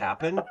 it'll just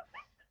happen,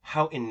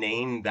 how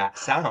inane that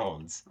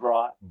sounds.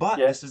 Right. But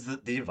Yeah. this is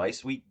the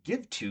advice we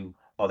give to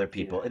other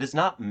people. Yeah. It is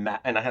not,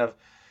 and I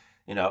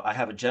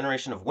have a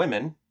generation of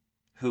women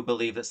who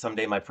believe that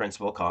someday my prince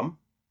will come,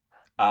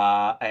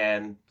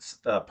 and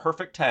a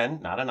perfect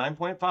 10, not a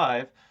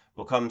 9.5,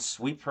 will come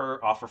sweep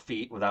her off her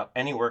feet without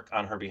any work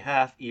on her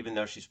behalf, even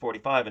though she's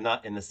 45 and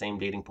not in the same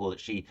dating pool that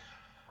she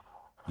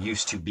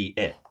used to be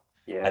in.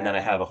 And then I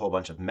Yeah. have a whole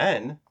bunch of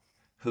men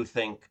who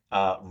think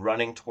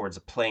running towards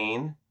a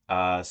plane,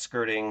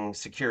 skirting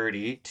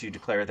security to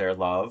declare their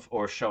love,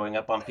 or showing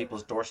up on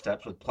people's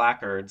doorsteps with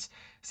placards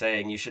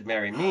saying, you should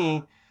marry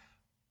me,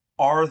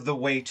 are the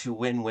way to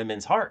win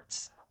women's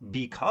hearts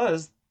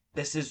because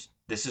this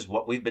is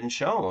what we've been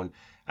shown.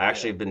 I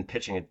actually Yeah. have been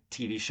pitching a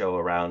TV show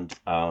around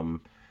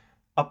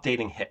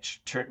updating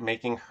Hitch,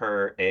 making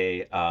her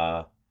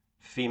a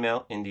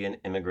female Indian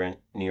immigrant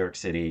New York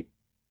City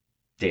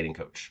dating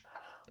coach.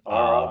 All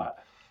Um, right.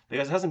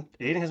 because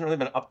dating hasn't really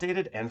been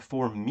updated, and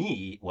for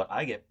me, what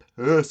I get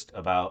pissed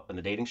about in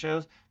the dating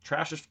shows,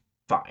 trash is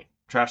fine.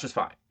 Trash is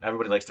fine.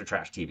 Everybody likes their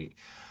trash TV,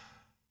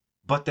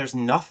 but there's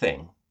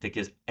nothing that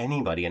gives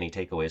anybody any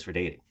takeaways for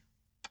dating.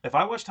 If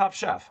I watch Top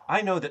Chef,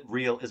 I know that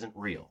real isn't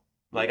real.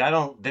 Like Yeah. I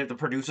don't, the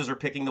producers are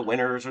picking the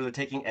winners or they're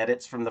taking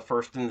edits from the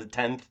first and the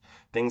 10th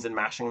things and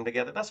mashing them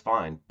together. That's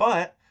fine,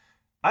 but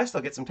I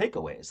still get some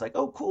takeaways. Like,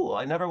 oh, cool.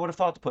 I never would have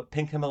thought to put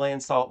pink Himalayan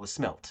salt with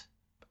smelt.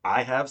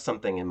 I have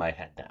something in my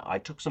head now. I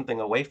took something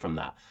away from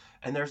that.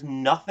 And there's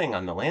nothing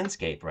on the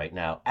landscape right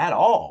now at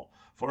all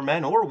for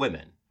men or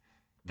women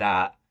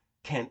that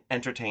can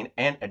entertain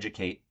and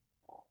educate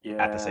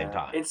at the same Yeah,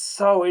 time. it's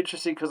so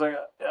interesting because we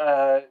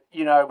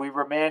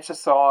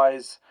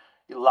romanticize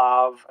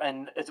love,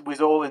 and it was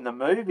all in the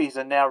movies,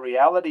 and now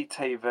reality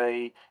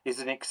TV is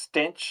an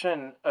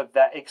extension of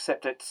that.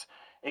 Except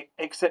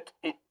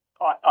it.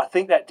 I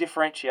think that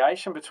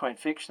differentiation between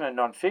fiction and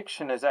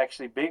non-fiction is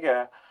actually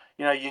bigger.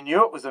 You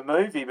knew it was a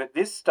movie, but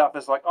this stuff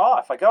is like, oh,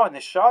 if I go on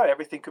this show,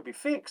 everything could be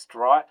fixed,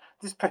 right?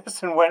 This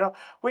person went on.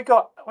 We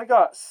got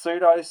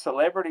pseudo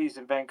celebrities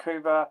in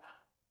Vancouver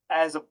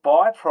as a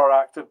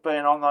byproduct of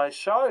being on those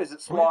shows.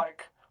 It's Oh yeah.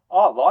 like,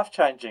 oh, life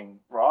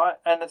changing, right?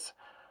 And it's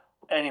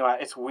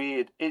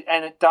weird.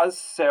 And it does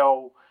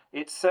sell.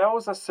 It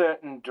sells a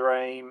certain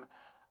dream,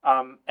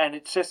 and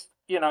it's just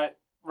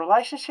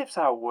relationships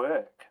are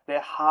work. They're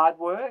hard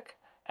work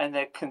and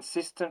they're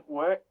consistent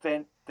work.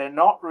 They're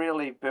not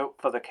really built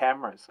for the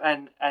cameras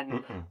and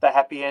Mm-mm. the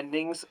happy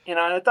endings. And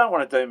I don't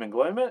want to doom and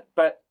gloom it,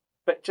 but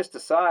just to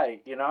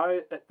say,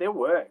 that they're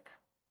work.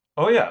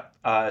 Oh yeah.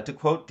 To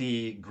quote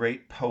the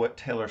great poet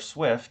Taylor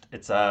Swift,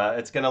 it's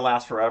gonna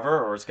last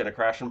forever or it's gonna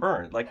crash and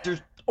burn. Like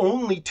there's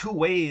only two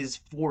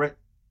ways for it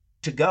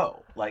to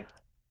go. Like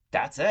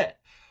that's it.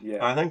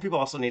 Yeah. I think people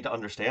also need to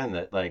understand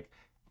that like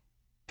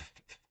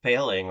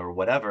failing or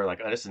whatever,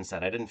 like Edison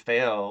said, I didn't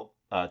fail.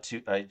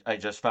 I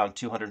just found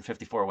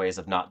 254 ways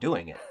of not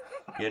doing it.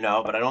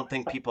 But I don't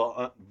think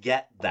people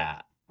get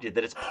that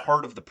it's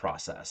part of the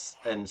process.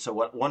 And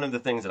so one of the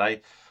things that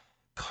I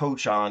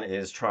coach on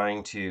is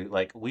trying to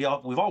like we've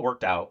all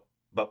worked out,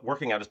 but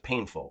working out is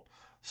painful.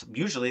 So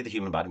usually the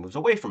human body moves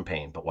away from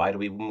pain, but why do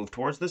we move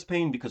towards this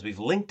pain? Because we've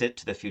linked it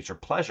to the future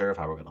pleasure of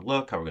how we're going to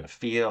look, how we're going to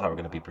feel, how we're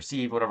going to be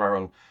perceived, whatever our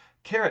own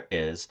carrot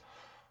is.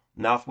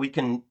 Now, if we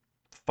can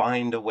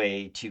find a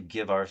way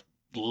to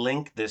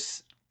link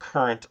this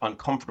current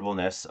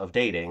uncomfortableness of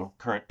dating,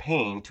 current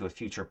pain to a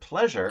future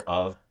pleasure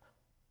of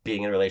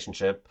being in a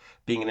relationship,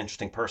 being an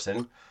interesting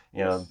person,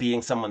 Yes.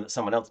 being someone that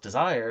someone else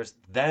desires,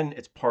 then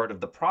it's part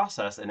of the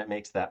process and it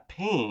makes that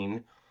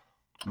pain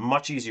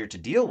much easier to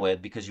deal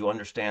with because you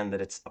understand that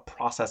it's a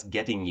process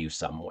getting you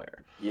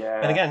somewhere. And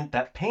Yeah. again,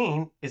 that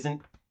pain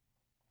isn't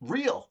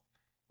real.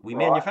 We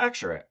Right.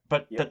 manufacture it,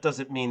 but Yep. that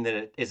doesn't mean that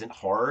it isn't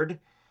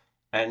hard.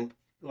 And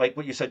like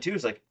what you said too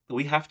is like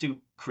we have to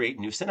create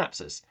new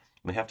synapses.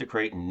 We have to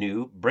create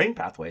new brain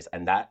pathways,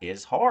 and that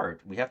is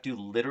hard. We have to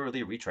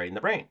literally retrain the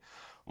brain.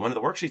 One of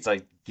the worksheets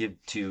I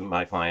give to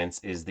my clients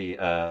is the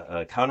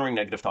countering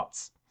negative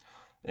thoughts.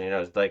 And,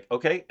 it's like,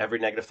 okay, every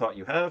negative thought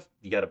you have,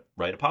 you got to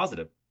write a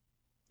positive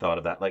thought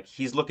of that. Like,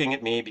 he's looking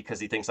at me because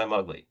he thinks I'm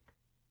ugly.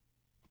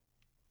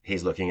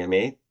 He's looking at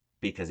me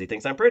because he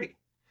thinks I'm pretty.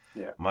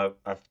 Yeah.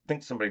 I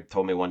think somebody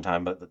told me one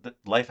time, but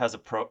life has a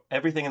pro.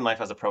 Everything in life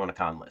has a pro and a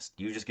con list.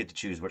 You just get to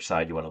choose which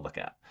side you want to look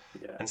at.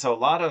 Yeah. And so a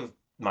lot of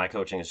my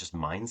coaching is just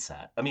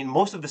mindset. I mean,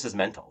 most of this is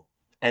mental,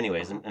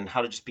 anyways, and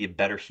how to just be a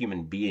better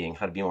human being,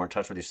 how to be more in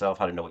touch with yourself,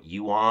 how to know what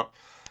you want,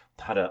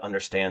 how to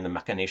understand the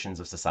machinations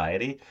of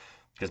society.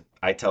 Because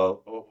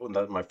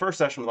my first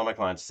session with all my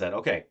clients said,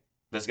 okay,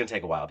 this is going to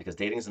take a while because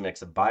dating is a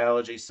mix of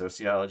biology,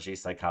 sociology,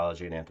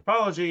 psychology, and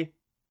anthropology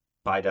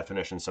by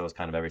definition, so is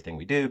kind of everything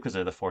we do because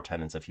they're the four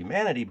tenets of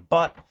humanity.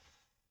 But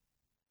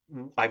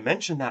I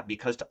mention that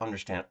because to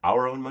understand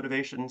our own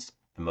motivations,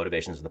 the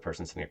motivations of the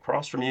person sitting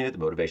across from you, the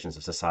motivations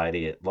of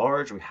society at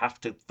large, we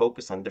have to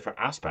focus on different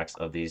aspects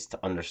of these to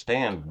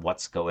understand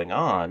what's going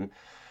on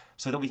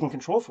so that we can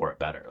control for it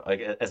better.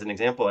 Like as an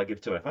example I give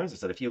to my clients, I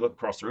said, if you look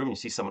across the room and you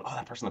see someone, oh,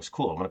 that person looks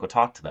cool, I'm going to go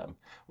talk to them.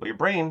 Well, your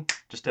brain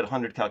just did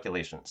 100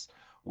 calculations.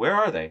 Where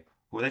are they?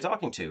 Who are they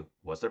talking to?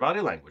 What's their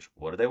body language?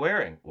 What are they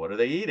wearing? What are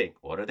they eating?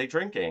 What are they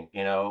drinking?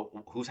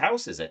 Whose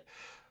house is it?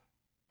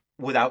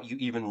 Without you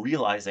even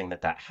realizing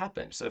that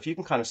happened. So if you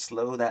can kind of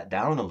slow that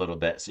down a little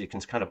bit so you can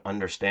kind of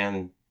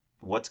understand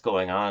what's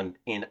going on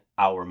in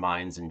our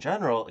minds in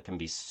general, it can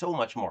be so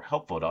much more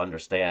helpful to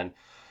understand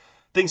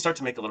things start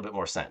to make a little bit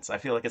more sense. I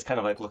feel like it's kind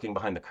of like looking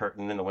behind the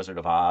curtain in The Wizard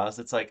of Oz.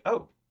 It's like,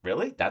 oh,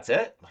 really? That's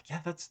it? I'm like,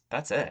 yeah,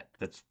 that's it.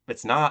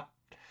 It's not.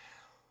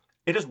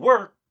 It is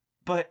work,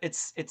 but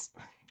it's.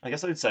 I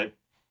guess I would say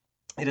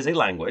it is a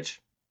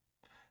language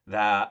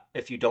that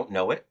if you don't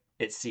know it,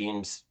 it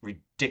seems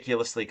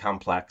ridiculously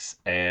complex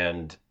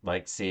and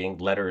like seeing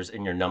letters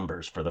in your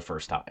numbers for the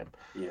first time.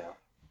 Yeah.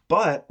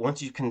 But once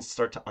you can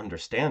start to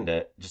understand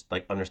it, just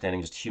like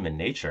understanding just human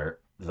nature,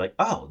 it's like,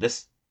 oh,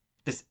 this.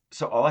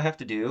 So all I have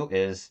to do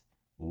is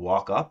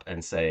walk up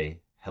and say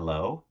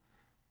hello.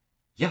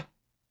 Yeah,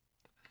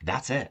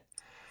 that's it.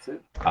 That's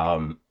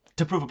it.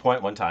 To prove a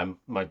point, one time,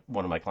 one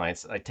of my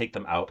clients, I take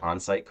them out on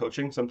site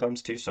coaching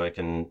sometimes too, so I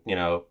can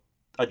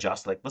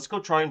adjust. Like, let's go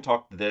try and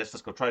talk to this.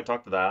 Let's go try and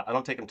talk to that. I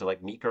don't take them to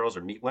like meet girls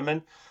or meet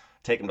women.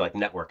 Take them to like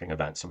networking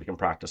events so we can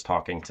practice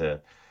talking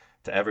to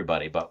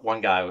everybody. But one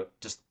guy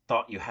just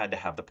thought you had to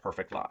have the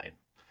perfect line,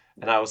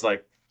 and I was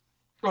like,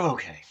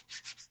 okay,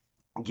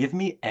 give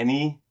me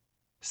any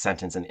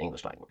sentence in the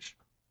English language,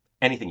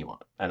 anything you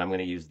want, and I'm going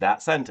to use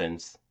that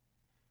sentence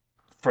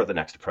for the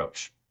next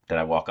approach that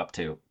I walk up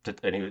and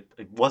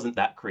it wasn't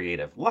that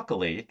creative.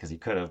 Luckily, because he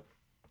could have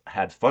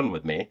had fun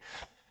with me,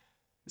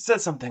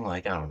 said something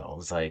like, I don't know, it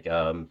was like,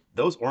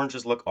 those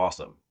oranges look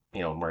awesome.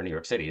 We're in New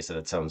York City, so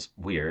that sounds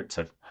weird.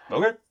 So,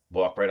 okay,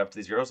 walk right up to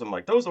these girls. I'm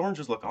like, those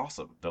oranges look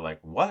awesome. They're like,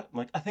 what? I'm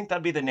like, I think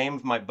that'd be the name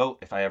of my boat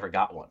if I ever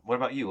got one. What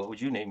about you? What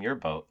would you name your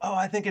boat? Oh,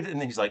 I think it. And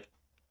then he's like,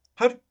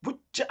 what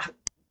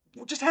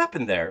just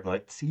happened there? I'm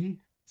like, see.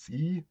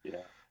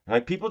 Yeah. And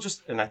like people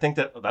just, and I think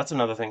that that's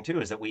another thing too,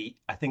 is that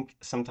I think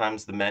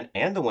sometimes the men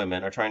and the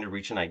women are trying to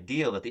reach an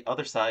ideal that the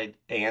other side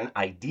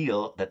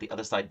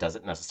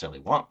doesn't necessarily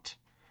want.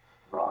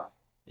 Right.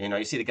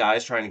 You see the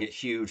guys trying to get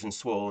huge and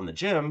swole in the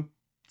gym.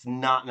 It's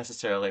not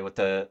necessarily what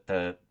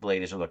the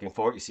ladies are looking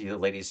for. You see the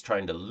ladies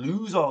trying to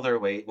lose all their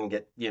weight and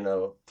get,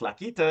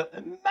 flaquita,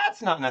 and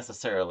that's not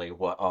necessarily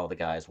what all the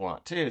guys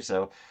want too.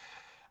 So,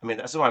 I mean,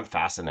 that's why I'm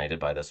fascinated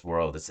by this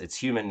world. It's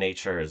human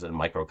nature as a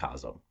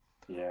microcosm.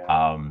 Yeah.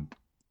 Um,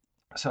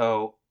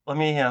 so let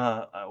me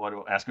I want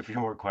to ask a few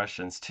more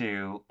questions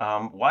too.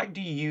 Why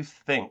do you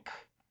think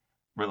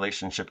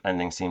relationship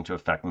endings seem to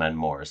affect men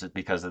more? Is it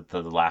because of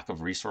the lack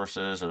of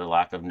resources or the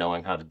lack of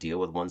knowing how to deal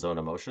with one's own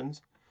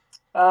emotions?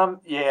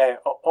 Yeah,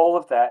 all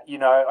of that.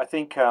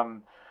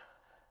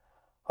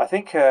 I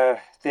think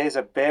there's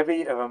a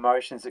bevy of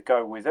emotions that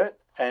go with it,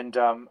 and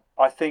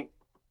I think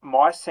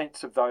my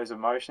sense of those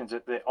emotions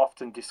that they're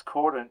often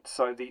discordant.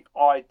 So the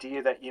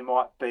idea that you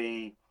might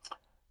be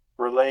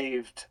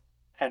relieved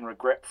and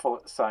regretful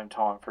at the same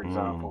time, for Mm,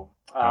 example.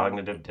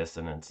 cognitive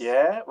dissonance.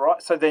 Yeah,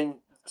 right. So then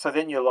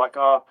you're like,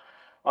 oh,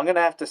 I'm going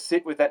to have to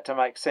sit with that to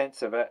make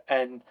sense of it.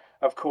 And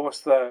of course,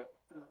 the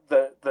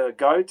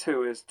go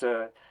to is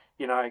to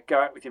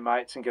go out with your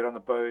mates and get on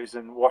the booze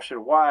and wash it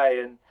away,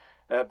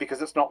 and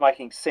because it's not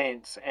making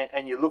sense,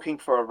 and you're looking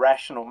for a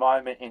rational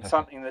moment in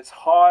something that's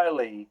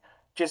highly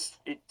just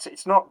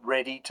it's not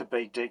ready to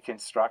be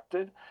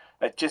deconstructed.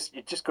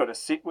 You just got to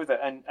sit with it,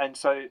 and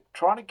so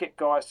trying to get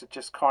guys to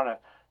just kind of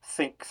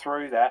think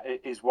through that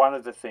is one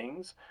of the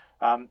things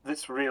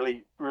that's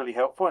really, really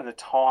helpful, and the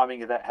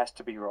timing of that has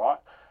to be right.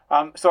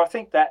 So I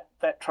think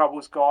that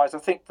troubles guys. I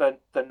think the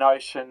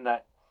notion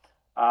that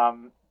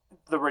um,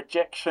 the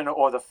rejection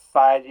or the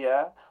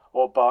failure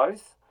or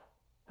both,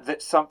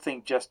 that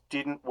something just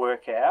didn't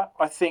work out.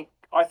 I think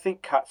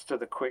cuts to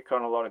the quick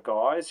on a lot of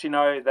guys.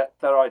 That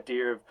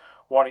idea of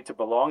wanting to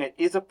belong. It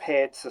is a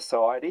paired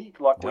society.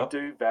 Like, we Yep.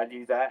 do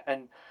value that,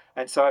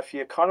 and so if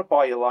you're kind of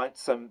by your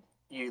lonesome,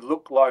 you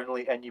look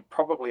lonely, and you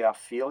probably are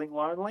feeling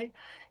lonely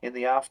in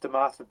the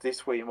aftermath of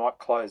this, where you might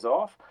close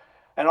off.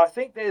 And I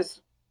think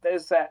there's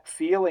that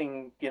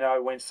feeling,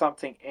 when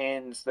something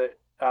ends, that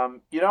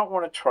you don't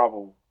want to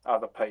trouble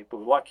other people.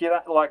 Like you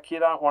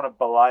don't want to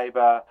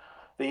belabor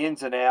the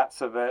ins and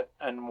outs of it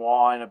and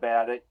whine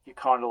about it. You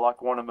kind of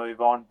like want to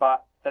move on,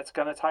 but that's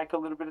going to take a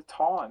little bit of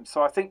time.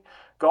 So I think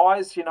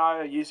guys,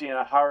 are usually in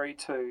a hurry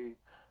to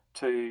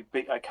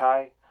be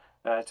okay,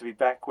 to be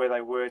back where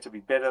they were, to be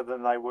better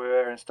than they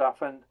were and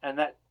stuff. And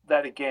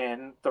that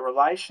again, the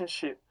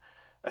relationship,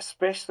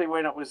 especially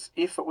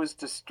if it was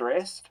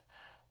distressed,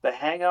 the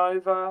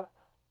hangover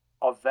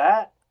of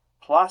that,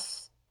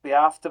 plus the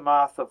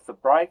aftermath of the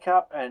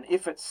breakup, and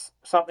if it's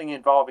something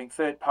involving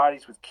third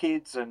parties with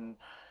kids and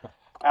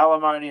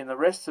alimony and the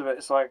rest of it,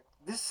 it's like,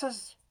 this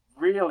is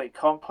really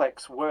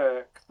complex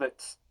work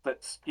that's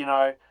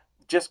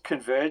just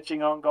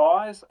converging on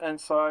guys. And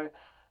so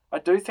I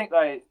do think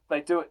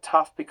they do it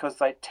tough, because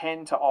they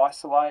tend to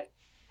isolate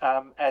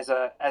as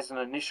an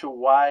initial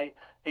way,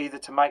 either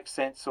to make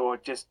sense or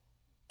just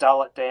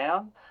dull it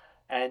down.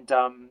 And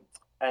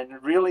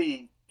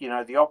really,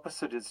 the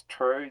opposite is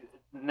true.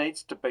 It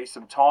needs to be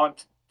some time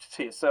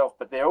to yourself,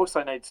 but there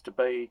also needs to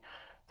be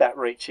that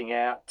reaching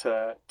out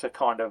to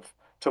kind of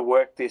to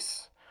work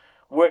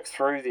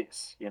through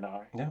this, Yeah.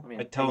 I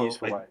mean, in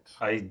useful ways.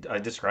 I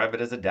describe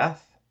it as a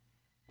death.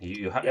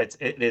 Yep.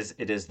 It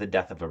is the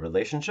death of a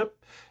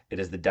relationship. It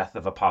is the death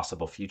of a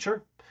possible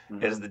future.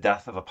 It is Hmm. the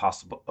death of a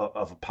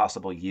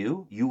possible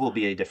you. You will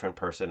be a different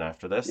person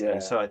after this. And Yeah.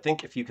 so I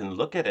think if you can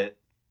look at it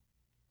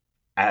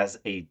as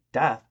a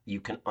death, you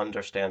can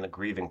understand the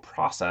grieving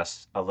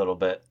process a little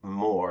bit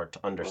more, to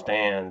Right.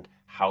 understand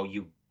how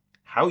you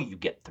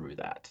get through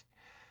that,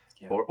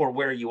 Yeah. or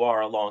where you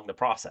are along the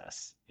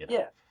process.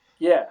 Yeah.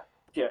 Yeah.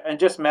 Yeah. And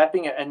just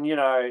mapping it, and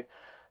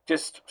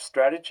just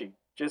strategy.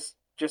 Just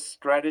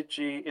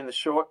strategy in the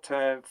short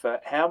term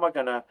for how am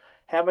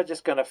I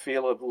just gonna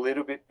feel a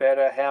little bit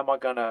better? How am I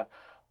gonna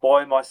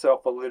buoy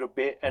myself a little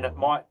bit? And it Hmm.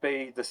 might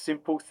be the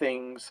simple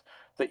things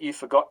that you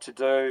forgot to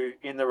do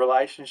in the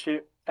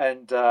relationship,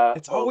 and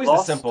It's or always the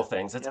lost, simple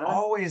things. It's you know?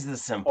 always the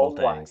simple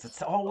things. Always.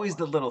 It's always Always.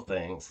 the little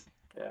things.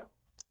 Yeah.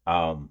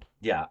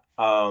 Yeah.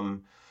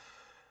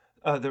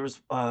 There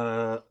was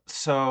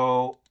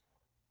so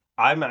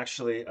I'm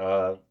actually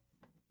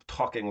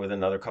talking with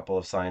another couple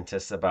of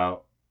scientists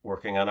about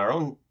working on our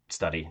own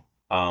study,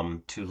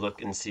 to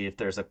look and see if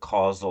there's a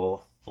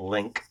causal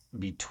link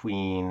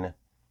between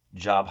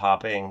job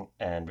hopping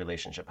and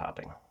relationship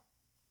hopping,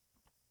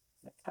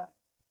 Okay.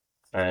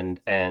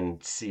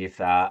 and see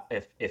if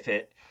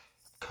it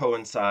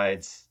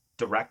coincides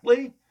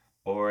directly,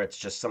 or it's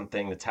just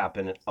something that's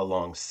happened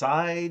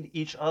alongside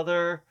each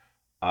other.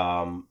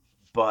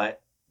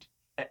 But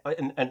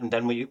And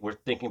then we were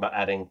thinking about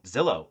adding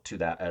Zillow to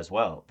that as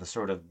well, the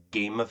sort of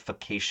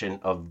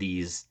gamification of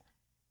these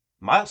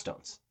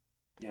milestones.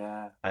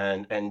 Yeah.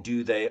 And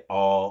do they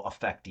all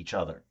affect each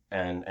other?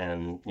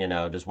 And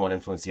does one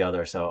influence the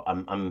other? So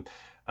I'm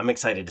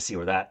excited to see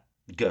where that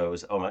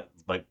goes. Oh my,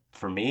 like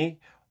for me,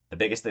 the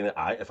biggest thing that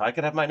if I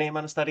could have my name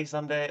on a study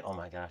someday, oh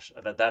my gosh,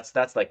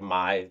 that's like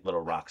my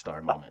little rock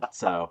star moment.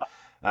 So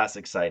that's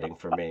exciting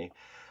for me.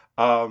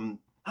 Um,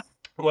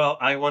 well,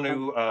 I want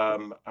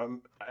to,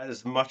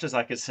 as much as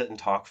I could sit and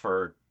talk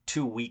for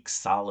 2 weeks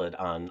solid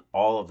on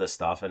all of this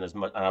stuff, and as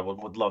much, I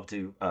would love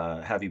to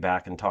have you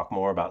back and talk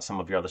more about some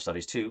of your other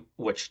studies too,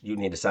 which you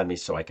need to send me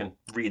so I can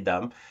read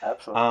them.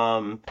 Absolutely.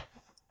 Um,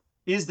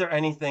 is there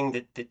anything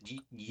that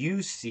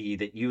you see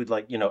that you would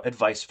like,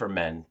 advice for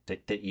men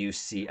that you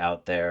see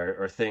out there,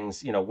 or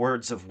things,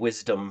 words of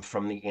wisdom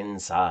from the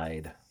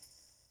inside?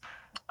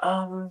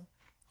 Um,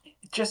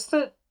 just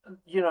that,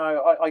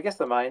 I guess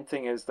the main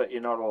thing is that you're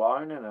not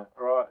alone in it,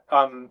 right?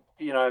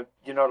 You're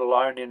not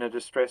alone in a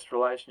distressed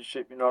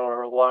relationship. You're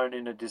not alone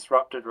in a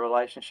disrupted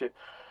relationship.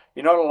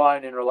 You're not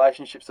alone in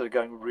relationships that are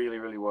going really,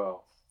 really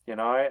well.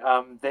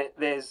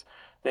 There's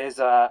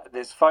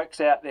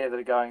folks out there that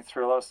are going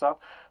through a lot of stuff.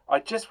 I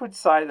just would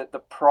say that the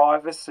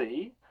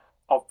privacy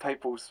of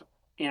people's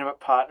intimate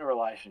partner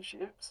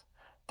relationships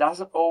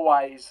doesn't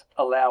always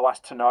allow us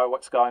to know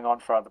what's going on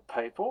for other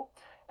people,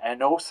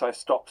 and also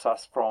stops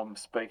us from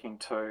speaking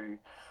to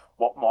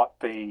what might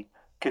be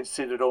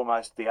considered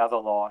almost the other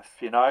life,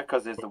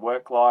 because there's the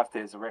work life,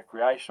 there's the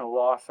recreational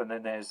life, and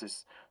then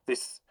there's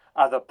this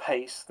other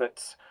piece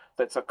that's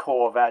a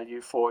core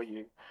value for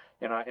you,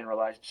 in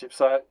relationships.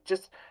 So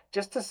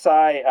just to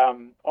say,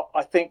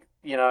 I think,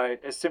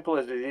 as simple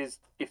as it is,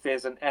 if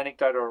there's an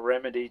anecdote or a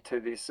remedy to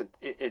this,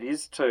 it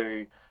is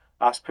to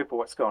ask people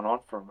what's going on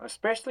for them,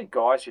 especially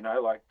guys.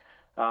 Like,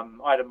 I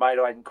had a mate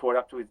I hadn't caught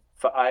up with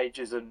for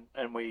ages, and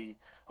I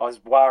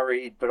was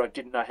worried, but I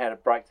didn't know how to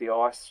break the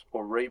ice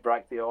or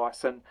re-break the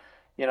ice. And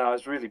I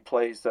was really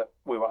pleased that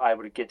we were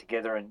able to get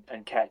together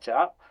and catch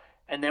up.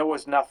 And there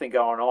was nothing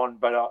going on,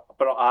 but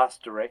I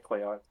asked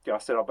directly. I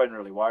said, I've been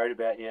really worried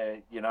about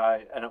you,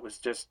 and it was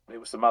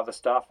some other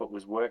stuff. It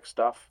was work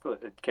stuff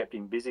that kept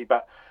him busy.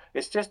 But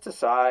it's just to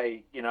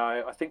say,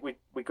 I think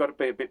we got to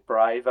be a bit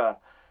braver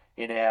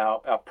in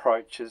our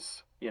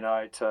approaches, And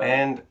to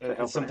it's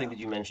helping something out. that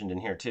you mentioned in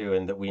here too,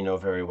 and that we know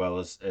very well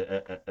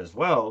as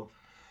well.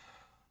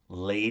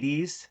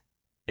 Ladies,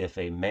 if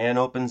a man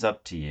opens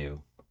up to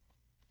you,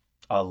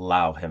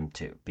 allow him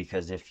to.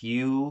 Because if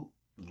you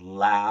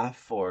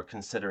laugh or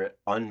consider it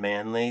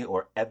unmanly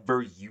or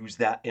ever use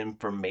that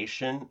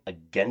information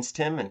against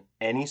him in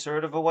any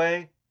sort of a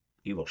way,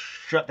 he will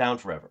shut down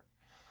forever.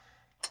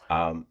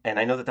 And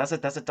I know that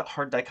that's a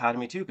hard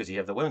dichotomy too, because you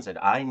have the women said,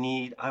 I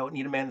don't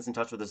need a man that's in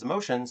touch with his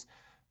emotions,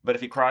 but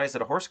if he cries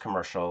at a horse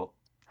commercial,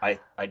 I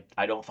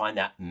don't find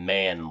that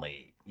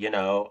manly,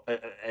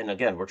 And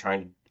again, we're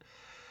trying to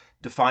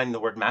define the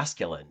word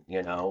masculine.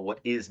 What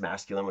is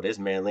masculine? What is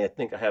manly? I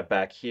think I have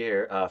back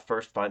here.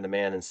 First, find the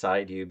man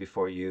inside you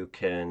before you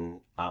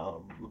can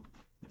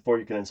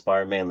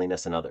inspire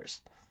manliness in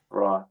others.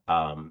 Right.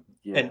 And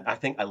Yeah. I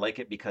think I like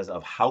it because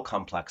of how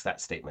complex that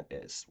statement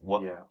is.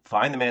 What Yeah.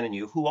 Find the man in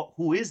you.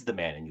 Who is the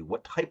man in you?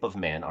 What type of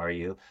man are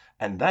you?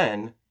 And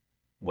then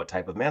what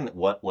type of man?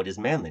 What is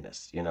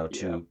manliness? Yeah.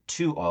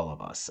 To all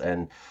of us.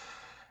 And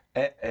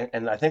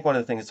I think one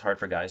of the things that's hard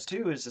for guys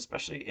too is,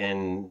 especially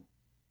in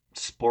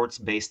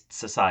sports-based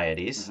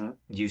societies, Hmm.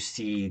 you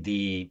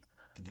see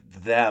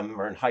them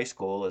or in high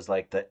school as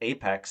like the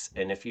apex,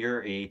 and if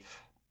you're a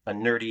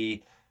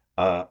nerdy,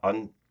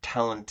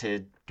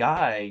 untalented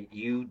guy,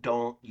 you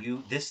don't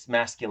you this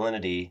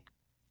masculinity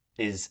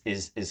is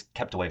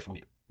kept away from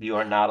you. You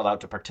are not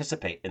allowed to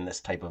participate in this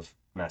type of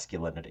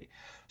masculinity.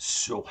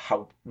 So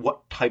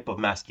what type of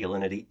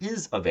masculinity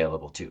is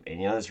available to?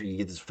 And that's where you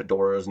get these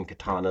fedoras and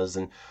katanas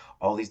and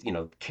all these,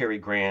 Cary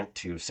Grant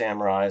to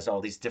samurais,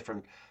 all these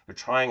different, they're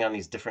trying on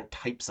these different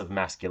types of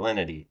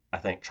masculinity, I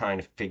think, trying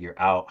to figure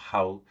out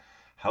how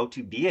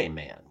to be a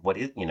man, what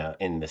is,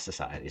 in this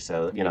society.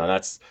 So, Yeah.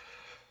 that's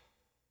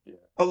Yeah.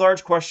 a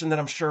large question that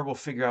I'm sure we'll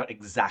figure out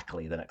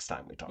exactly the next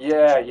time we talk to each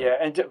Yeah, other.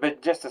 yeah,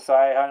 but just to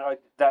say,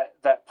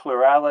 that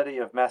plurality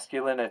of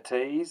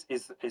masculinities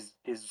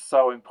is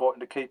so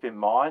important to keep in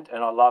mind,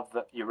 and I love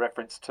that your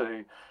reference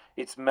to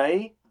it's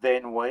me,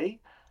 then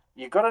we.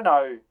 You got to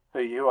know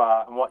who you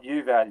are and what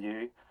you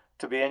value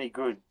to be any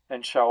good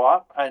and show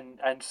up,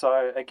 and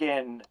so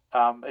again,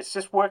 it's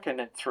just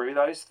working it through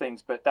those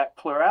things. But that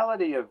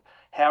plurality of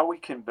how we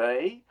can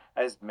be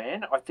as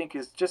men, I think,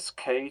 is just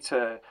key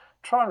to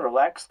try and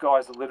relax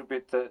guys a little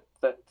bit, that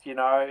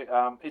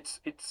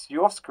it's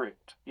your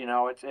script,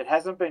 it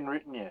hasn't been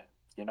written yet,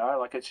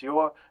 like it's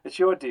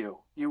your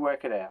deal, you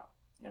work it out,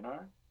 you know.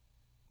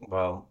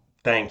 Well,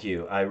 thank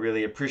you. I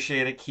really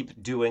appreciate it.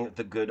 Keep doing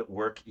the good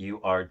work you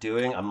are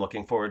doing. I'm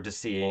looking forward to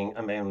seeing,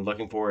 I'm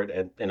looking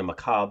forward in a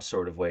macabre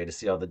sort of way to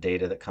see all the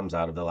data that comes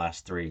out of the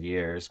last 3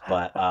 years,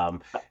 but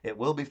it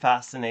will be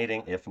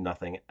fascinating if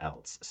nothing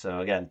else.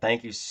 So again,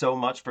 thank you so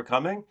much for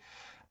coming.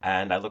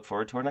 And I look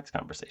forward to our next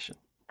conversation.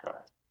 Great.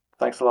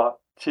 Thanks a lot.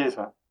 Cheers,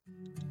 man.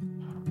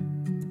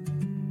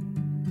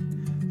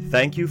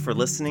 Thank you for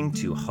listening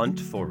to Hunt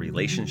for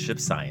Relationship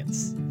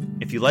Science.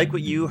 If you like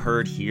what you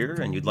heard here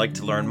and you'd like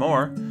to learn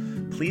more,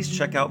 please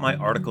check out my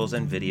articles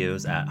and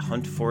videos at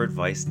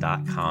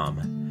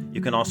huntforadvice.com.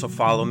 You can also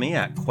follow me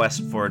at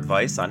Quest for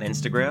Advice on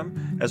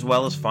Instagram, as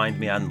well as find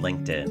me on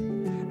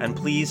LinkedIn. And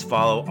please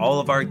follow all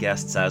of our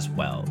guests as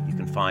well. You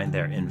can find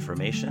their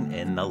information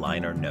in the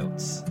liner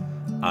notes.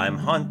 I'm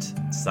Hunt,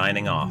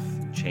 signing off,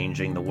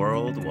 changing the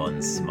world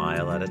one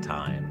smile at a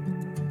time.